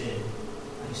tell me,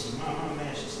 I said, Mom, I'm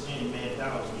mad. She said, you ain't mad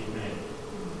dogs get mad.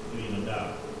 You ain't no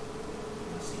dog.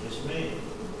 I said, yes, ma'am.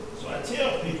 So I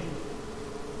tell people,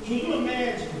 can you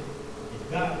imagine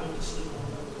if God went to sleep on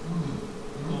us?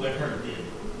 Who that hurt did?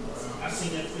 I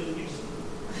seen that feeling recently.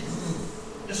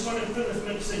 That's one of the feelings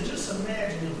make you say, just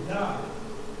imagine if God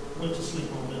went to sleep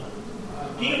on us.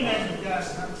 Can you imagine if God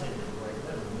said, I'm taking a break?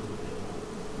 Let him move that.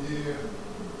 Yeah.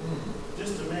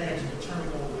 Just imagine the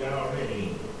turmoil we already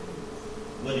in.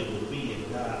 What it would be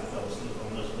if God fell asleep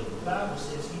on us. But the Bible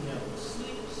says he never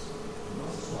sleeps.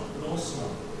 No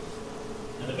slumber.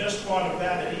 And the best part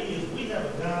about it is we have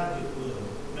a God that will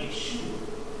make sure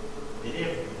that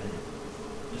everything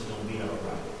is going to be all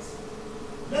right.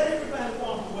 Let everybody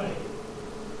walk away.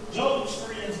 Job's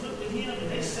friends looked at him and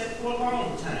they sat for a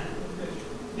long time.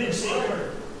 Didn't say a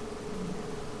word.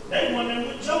 They wondering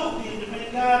what Job did to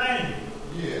make God angry.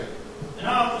 Yeah. And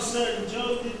all of a sudden,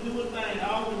 Job didn't do a thing.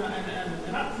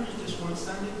 And I preached this one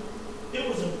Sunday. It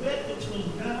was a bet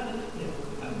between God and the devil.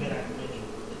 I bet I can make it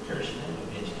the curse name.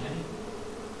 I bet you can.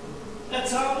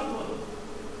 That's all it was.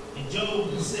 And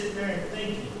Job was sitting there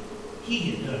thinking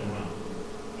he had done wrong.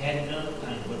 Hadn't done a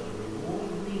thing, but the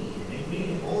reward of me.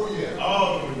 Amen. Oh, yeah.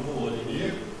 All the reward of me.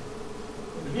 Yeah.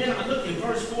 And then I look at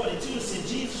verse 42. It said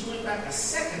Jesus went back a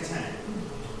second time.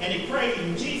 And he prayed,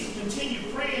 and Jesus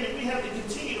continued praying, and we have to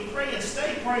continue to pray and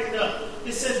stay prayed up.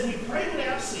 It says we pray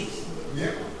without ceasing.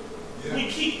 Yeah. Yeah. We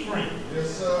keep praying.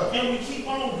 Yes, sir. And we keep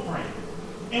on praying.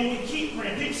 And we keep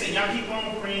praying. People say, y'all keep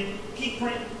on praying. Keep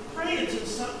praying. Pray until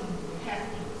something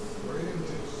happens. Pray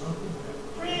until something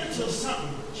happens. Pray until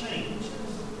something changes.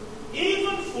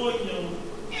 Even for your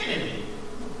enemy.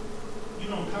 You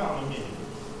don't call them enemies.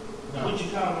 No. What you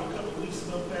call them a couple of weeks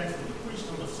ago, Pastor, you preached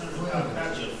on a sermon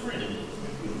about your frenemies.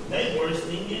 They worse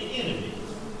than your enemies.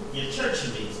 Your church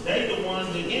enemies. They the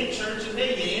ones that in church and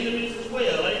they your enemies as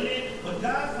well. Amen. But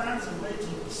God finds a way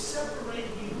to separate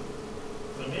you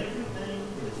from everything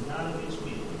that is not of his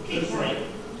will. Keep praying.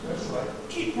 That's right.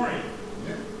 Keep praying.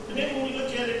 Yeah. And then when we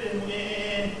look at it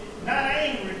and not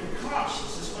angry, but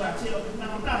cautious, is what I tell people.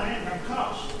 No, I'm not angry, I'm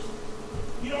cautious.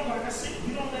 You don't, like I said,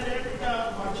 you don't let every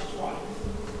dog bite you twice.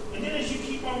 And then as you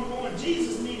keep on going,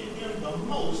 Jesus needed them the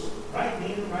most right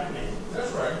then and right now.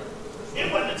 That's right.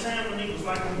 It wasn't a time when he was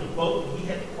like on the boat and he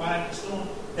had to quiet the storm.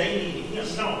 They needed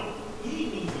him. No, he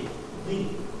needed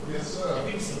me. Yes, sir. And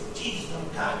people say, Jesus,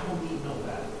 God don't need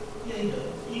nobody. Yeah, he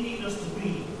does. He needs us to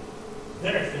be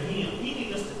there for him. He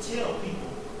needs us to tell people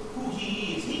who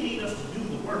he is. He needs us to do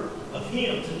the work of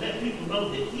him to let people know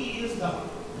that he is God.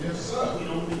 Yes, sir. We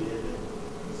don't do that, do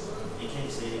Yes, sir. we? You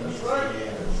can't say that. That's right.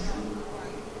 Yeah. That's true.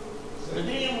 But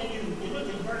then when you look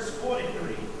at verse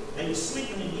 43, they were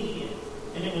sleeping again.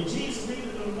 And then when Jesus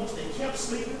needed them the most, they kept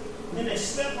sleeping. And then they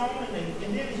slept on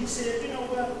and then he said, you know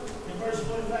what? In verse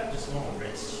 45, just go on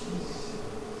rest.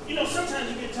 You know,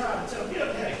 sometimes you get tired of telling. You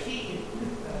ever had a kid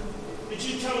that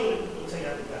you told him, go take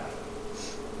out the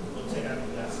gospel. Go take out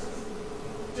the gospel.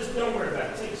 Just don't worry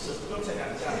about it. Take your sister. Go take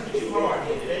out the gospel. But you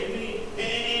hard-headed.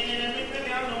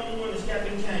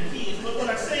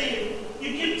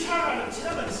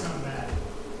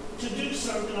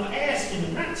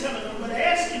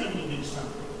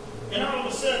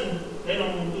 They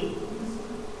don't want to do it.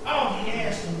 All he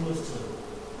asked them was to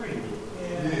pray with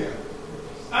it.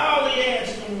 Yeah. All he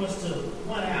asked them was to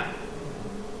one out.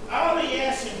 All he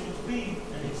asked them was to be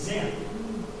an example.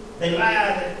 They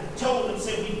lied and told them,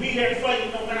 said, we be there for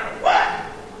you no matter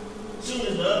what. As soon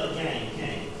as the other gang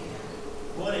came,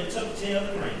 boy, they took tail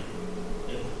and ran.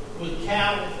 With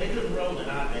cowards, they couldn't roll in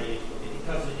our day.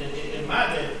 Because in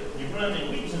my day, you run and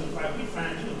we was in the fight, we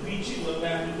find you and beat you up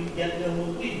after we got done what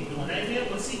we were doing. Amen?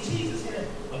 But see, Jesus had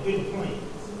a bigger plan.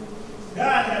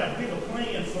 God had a bigger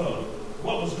plan for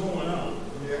what was going on.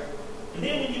 Yeah. And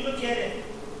then when you look at it,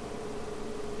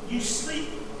 you sleep,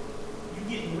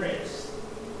 you getting rest.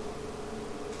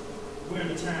 We're in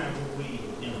a time where we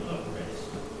in an uprest.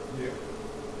 Yeah.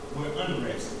 We're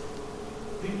unrested.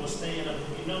 People are staying up.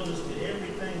 If you notice that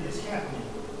everything that's happening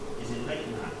is in late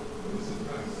night. This is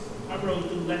nice. I rode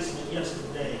through Lexington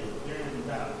yesterday during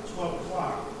about 12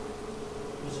 o'clock.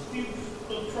 There was a few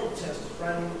little protesters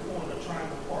right on the corner of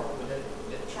Triangle Park where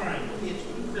that triangle hits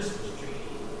with the Christmas tree.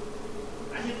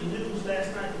 I hit the news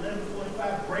last night,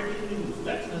 11:45, breaking news.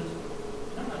 Lexington.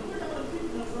 I'm like, where all the people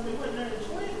come from? They wasn't there at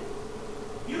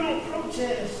 12. You don't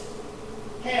protest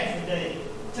half a day,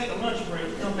 take a lunch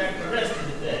break, come back the rest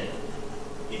of the day.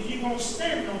 If you're going to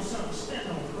stand on something, stand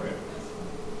on prayer.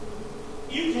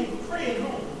 You can pray at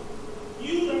home.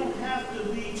 You don't have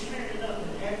to be tearing up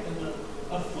and acting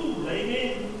a fool.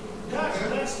 Amen? God's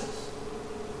blessed us.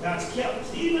 God's kept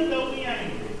us. Even though we're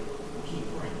angry, we keep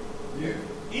praying.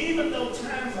 Yeah. Even though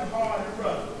times are hard and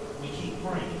rough, we keep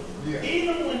praying. Yeah.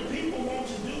 Even when people want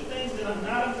to do things that are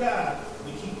not of God,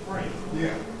 we keep praying.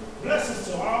 Yeah. Blessings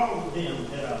to all of them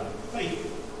that are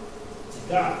faithful to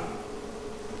God.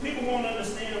 People won't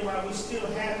understand why we're still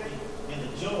happy and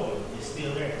the joy is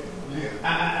still there. Yeah.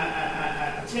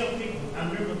 I tell people, I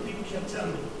remember people kept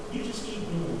telling me, you just keep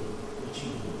doing what you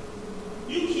do.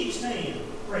 You keep staying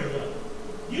prayed up.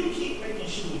 You keep making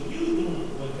sure you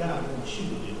doing what God wants you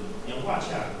to do. And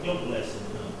watch out, your blessing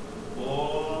come.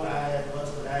 Boy, I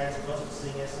asked Buster to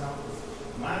sing that song.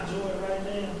 My joy right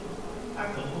now, I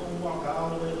could moonwalk all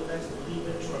the way to Lexington, leave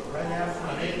that truck right out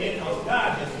front. Amen. Because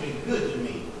God has been good to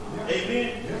me.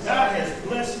 Amen. Yes. God has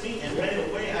blessed me and made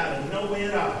a way out of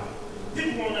nowhere at all.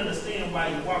 People won't understand why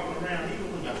you're walking around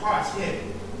even when your heart's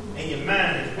heavy and your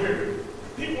mind is weary.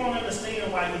 People won't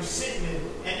understand why you're sitting there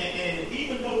and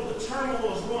even though the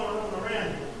turmoil is going on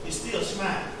around you, you're still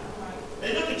smiling.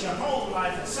 They look at your home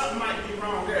life and something might be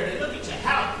wrong there. They look at your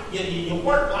house, your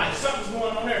work life, something's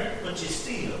going on there, but you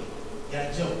still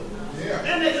got joy. Yeah.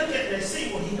 Then they look at it and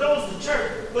see, well, he goes to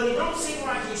church, but he don't seem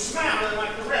like he's smiling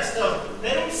like the rest of them.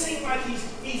 They don't seem like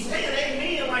he's saying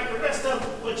amen like the rest of them,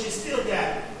 but you still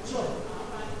got joy.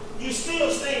 You still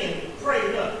staying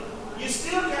prayed up. You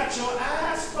still got your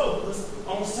eyes focused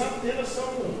on something or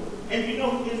someone. And you know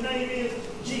who his name is?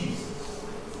 Jesus.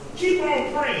 Keep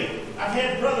on praying. I've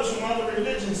had brothers from other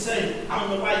religions say, I don't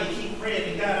know why you keep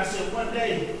praying to God. I said, one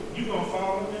day, you're going to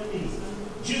fall on their knees.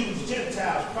 Jews,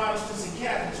 Gentiles, Protestants, and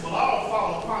Catholics will all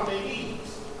fall upon their knees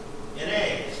and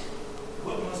ask,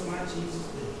 what must my Jesus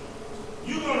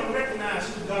do? You're going to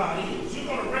recognize who God is. You're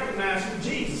going to recognize who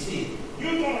Jesus is.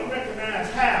 You're going to recognize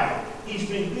how he's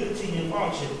been good to you and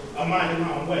brought you a mighty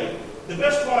long way. The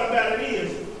best part about it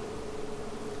is,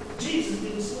 Jesus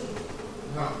didn't sleep.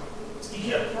 No. He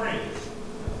kept praying.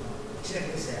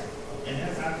 Check this out. And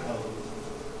as I close,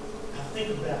 I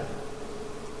think about it.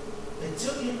 They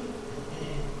took him,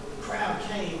 and the crowd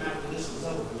came after this was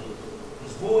over with.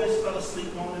 His boys fell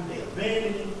asleep on him. They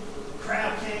abandoned him. The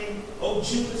crowd came. Oh,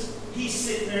 Judas, he's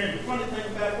sitting there. And the funny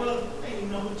thing about it was, they didn't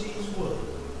even know who Jesus was.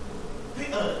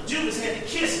 Judas had to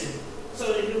kiss him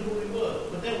so they knew who he was.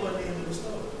 But that wasn't the end of the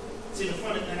story. See, the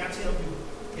funny thing I tell people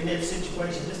in that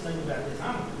situation, just think about this.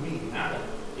 I'm a comedian.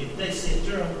 If they said,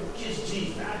 Gerald, kiss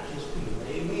Jesus, I'd kiss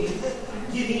Peter. Amen.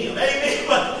 Get him.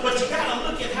 Amen. But you got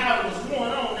to look at how it was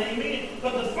going on. Amen.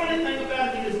 But the funny thing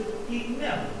about it is, he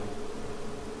never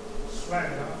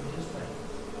swaggered off in his face.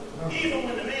 No. Even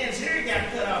when the man's hair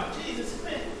got cut off, Jesus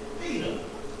said, Peter.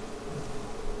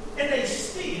 And they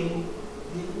still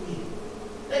didn't get it.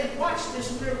 They watched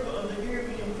this miracle of the hair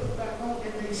being put back on,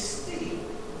 and they still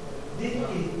didn't get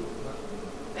it.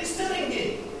 They still didn't get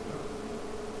it.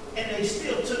 And they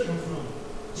still took him from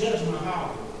judgment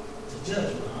hall to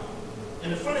judgment hall.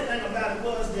 And the funny thing about it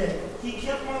was that he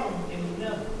kept on and he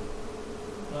never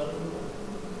uttered a word.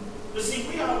 But see,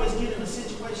 we always get in a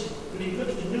situation when you look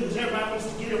at the news, everybody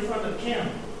wants to get in front of the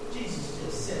camera. Jesus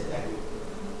just sat back.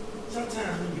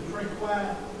 Sometimes when you pray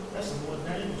quiet, that's a more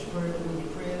dangerous prayer than when you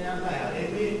pray it out loud.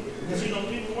 Amen? Because you know,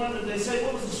 people wonder, they say,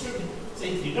 what was the scripture?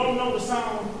 Say, if you don't know the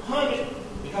song, hum it.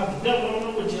 Because the devil don't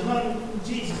know what you're humming.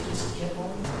 Jesus just kept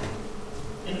on praying.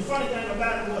 And the funny thing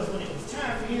about it was when it was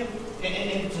time for him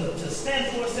and to stand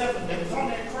for himself, and they was on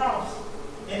that cross,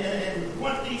 and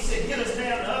one thief said, get us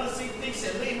down. The other thief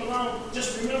said, leave him alone.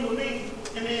 Just remember me.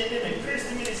 And then they pierced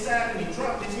him in his side, and he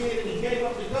dropped his head, and he gave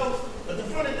up the ghost. But the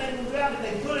funny thing about it,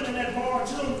 they put him in that bar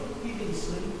tomb. He didn't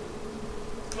sleep.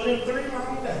 For them 3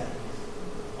 long days.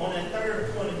 On that third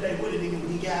appointed day, what did he do?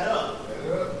 He got up.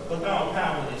 With all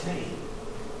power in his hand.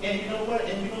 And you know what?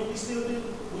 And you know what we still do?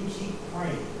 We keep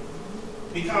praying.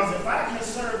 Because if I can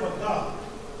serve a God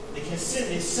that can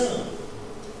send his son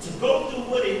to go through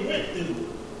what he went through,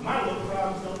 my little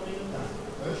problems don't mean a thing.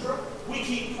 That's right. We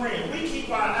keep praying. We keep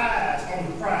our eyes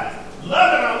on the prize.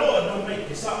 Loving our Lord don't make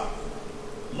you soft.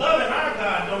 Loving our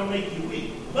God don't make you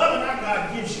weak. Loving our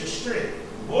God gives you strength.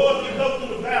 Boy, if you go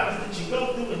through the valleys that you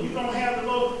go through and you don't have the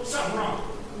Lord, something wrong.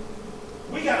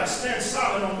 We got to stand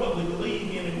solid on what we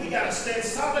believe in, and we got to stand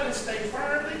solid and stay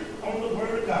firmly on the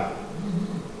Word of God.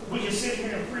 We can sit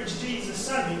here and preach Jesus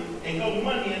Sunday and go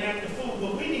Monday and act the fool,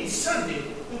 but we need Sunday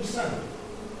through Sunday.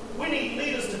 We need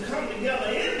leaders to come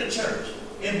together in the church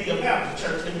and be about the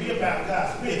church and be about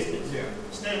God's business. Yeah.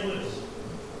 Stand with us.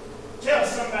 Tell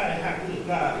somebody how good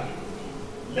God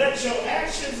is. Let your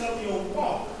actions of your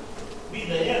walk be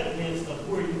the evidence of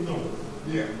where you're going.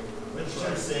 Yeah. Let the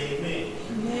church say amen.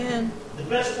 Amen. The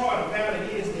best part about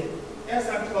it is that as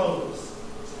I close,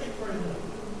 stay prayed up.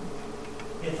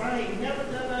 If I ain't never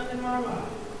done nothing in my life,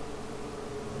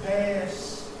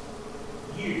 past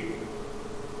year,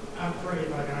 I prayed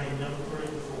like I ain't never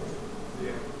prayed before.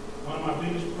 Yeah. One of my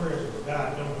biggest prayers was,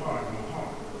 God, don't harden my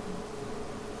heart.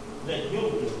 Let your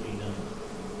will be done.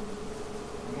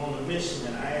 I'm on a mission,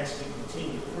 and I ask you to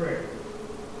continue prayer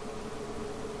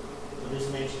for this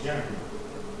next journey.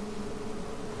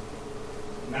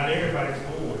 Not everybody's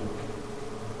going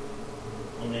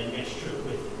on that next trip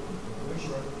with you. That's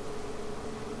right.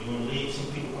 You're going to leave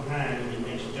some people behind in the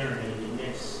next journey, in the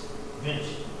next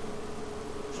venture.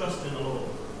 Trust in the Lord.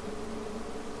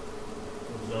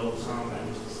 It was the old song I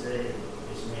used to say,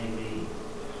 this may be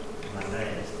my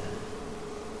last time.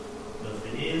 But if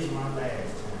it is my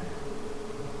last time,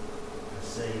 I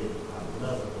say I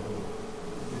love the Lord.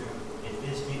 Yeah. If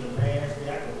this be the last day,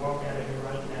 I could walk out of here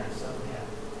right now and something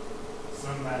happened.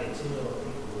 Somebody tell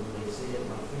people when they said at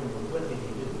my funeral, what did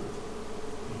he do?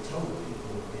 He told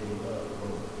people that he loved the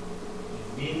Lord.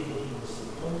 He did what he was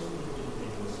supposed to do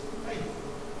and was faithful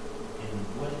in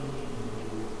what he needed to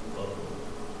do for the Lord.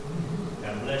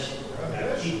 God bless you.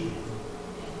 God keep you.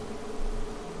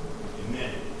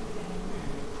 Amen.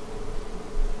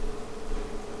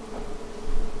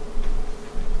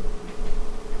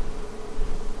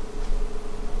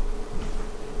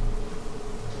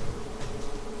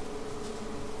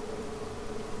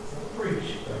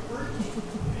 Preach.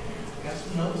 Got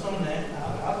some notes on that.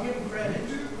 I'll give him credit.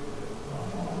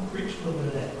 I'll preach a little bit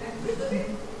of that.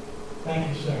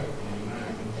 Thank you, sir.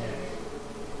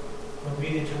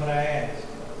 Obedient to what I asked.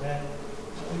 That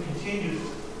we continue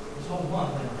this whole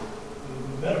month now.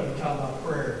 We better be talking about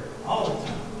prayer all the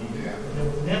time. Yeah. But there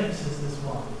was an emphasis this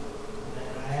month.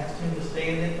 And I asked him to stay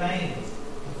in that vein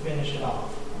to finish it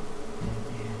off.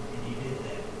 And he did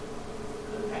that.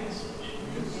 Good passage.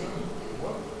 Yes, sir.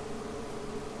 What?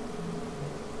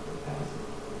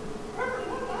 Reverend,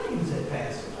 why use that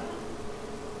passage?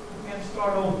 I got to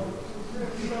start over.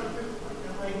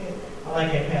 I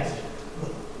like that passage.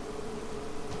 Look,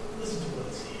 listen to what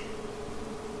it said.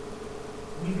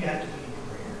 We've got to be in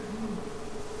prayer.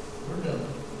 We're done.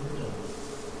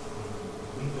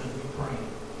 We've got to be praying.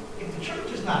 If the church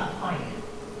is not praying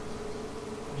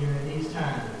during these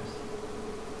times,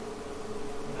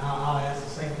 and I'll ask the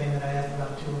same thing that I asked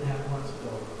about 2.5 months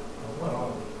ago. Well, what are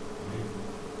we?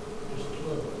 Just a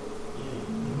club.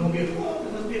 There's going to be a club.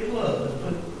 There's going to be a club. Let's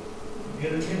put,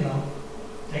 get it,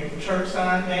 take the church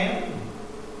sign down.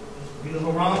 Just be the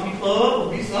Harambe Club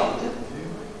or be something.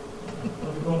 But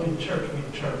we're going to be the church. Be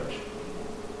the church.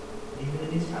 Even in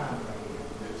these times right here.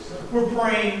 Yes, sir. We're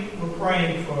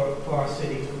praying for our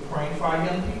cities. We're praying for our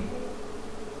young people.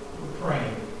 We're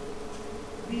praying.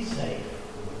 Be safe.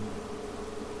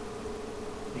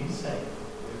 Be safe.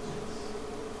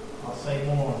 I'll say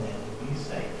more on that. Be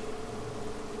safe.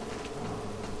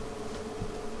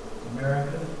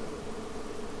 America,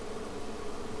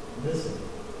 listen.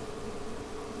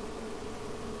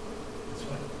 That's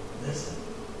right. Listen.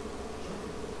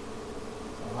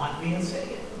 There's a lot being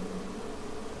said.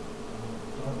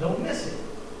 Don't miss it.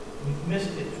 We've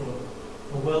missed it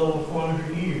for well over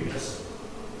 400 years.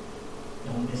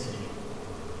 Don't miss it.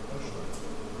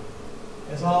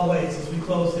 As always, as we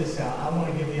close this out, I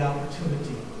want to give the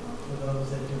opportunity for those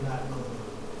that do not know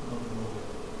the Lord.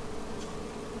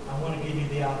 I want to give you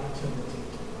the opportunity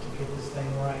to get this thing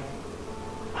right.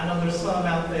 I know there's some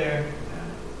out there,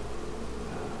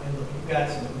 and look, you've got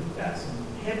some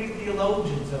heavy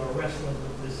theologians that are wrestling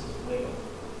with this as well.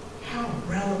 How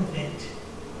relevant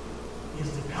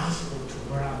is the gospel to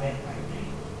where I'm at right now?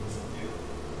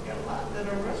 We've got a lot that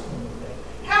are wrestling with that.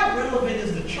 How relevant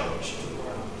is the church to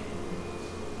where I'm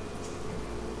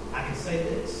at? I can say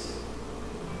this.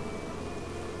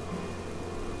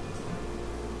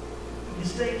 You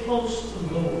stay close to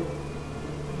the Lord.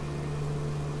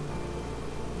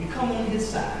 You come on His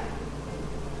side.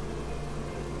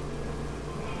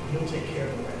 He'll take care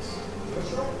of the rest.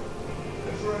 That's right.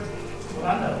 That's right. Well, I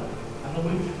know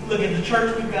we look at the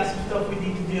church, we've got some stuff we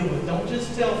need to deal with. Don't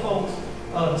just tell folks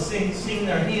to sing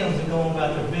their hymns and go on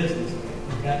about their business.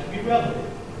 You've got to be relevant.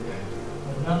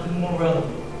 There's nothing more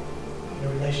relevant than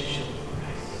a relationship with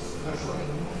Christ. That's right.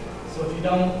 So if you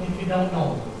don't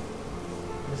know Him,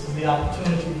 this is the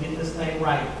opportunity to get this thing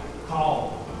right.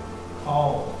 Call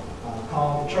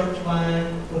the church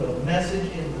line, put a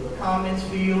message into the comments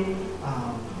field.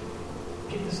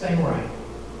 Get this thing right.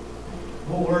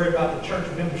 We'll worry about the church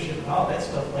membership and all that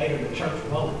stuff later, the church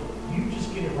vote. You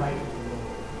just get it right with the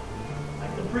Lord.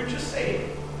 Like the preacher said,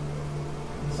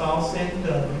 it's all said and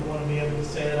done. You want to be able to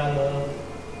say that I love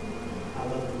the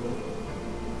Lord.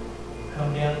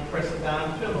 Come down and press it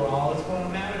down and fill. All that's going to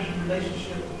matter is your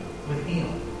relationship with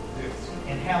Him. Yes.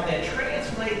 And how that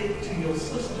translated to your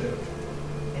sister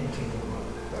and to your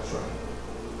brother. That's right.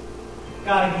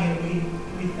 God, again,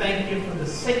 we thank You for the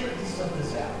sacredness of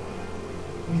this hour.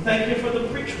 We thank You for the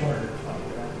preach word, Father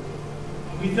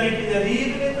God. We thank You that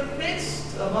even in the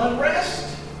midst of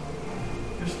unrest,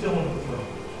 You're still on the throne.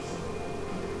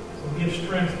 So give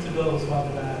strength to those,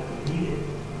 Father God, who need it.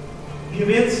 Give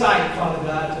insight, Father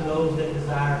God, to those that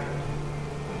desire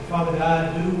it. Father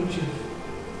God, do what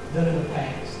You've done in the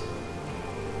past.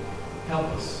 Help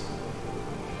us.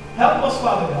 Help us,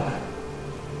 Father God,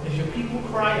 as Your people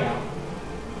cry out.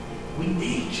 We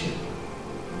need You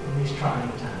in these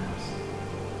trying times.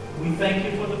 We thank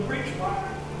You for the preach word.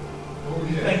 Oh,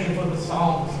 We yes. thank You for the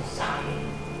songs of Zion.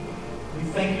 We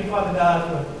thank You, Father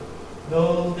God, for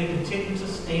those that continue to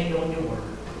stand on Your word.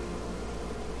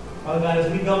 Father God,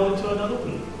 as we go into another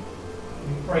week,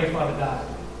 we pray, Father God,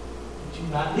 that You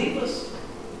not leave us.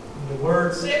 Your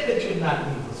word said that You'd not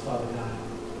leave us, Father God.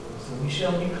 So we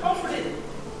shall be comforted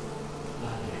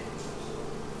by that.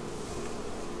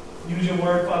 Use Your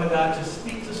word, Father God, to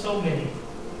speak to so many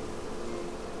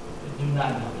that do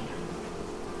not know You.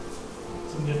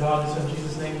 So in Your darling Son,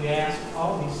 Jesus' name, we ask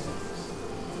all these things.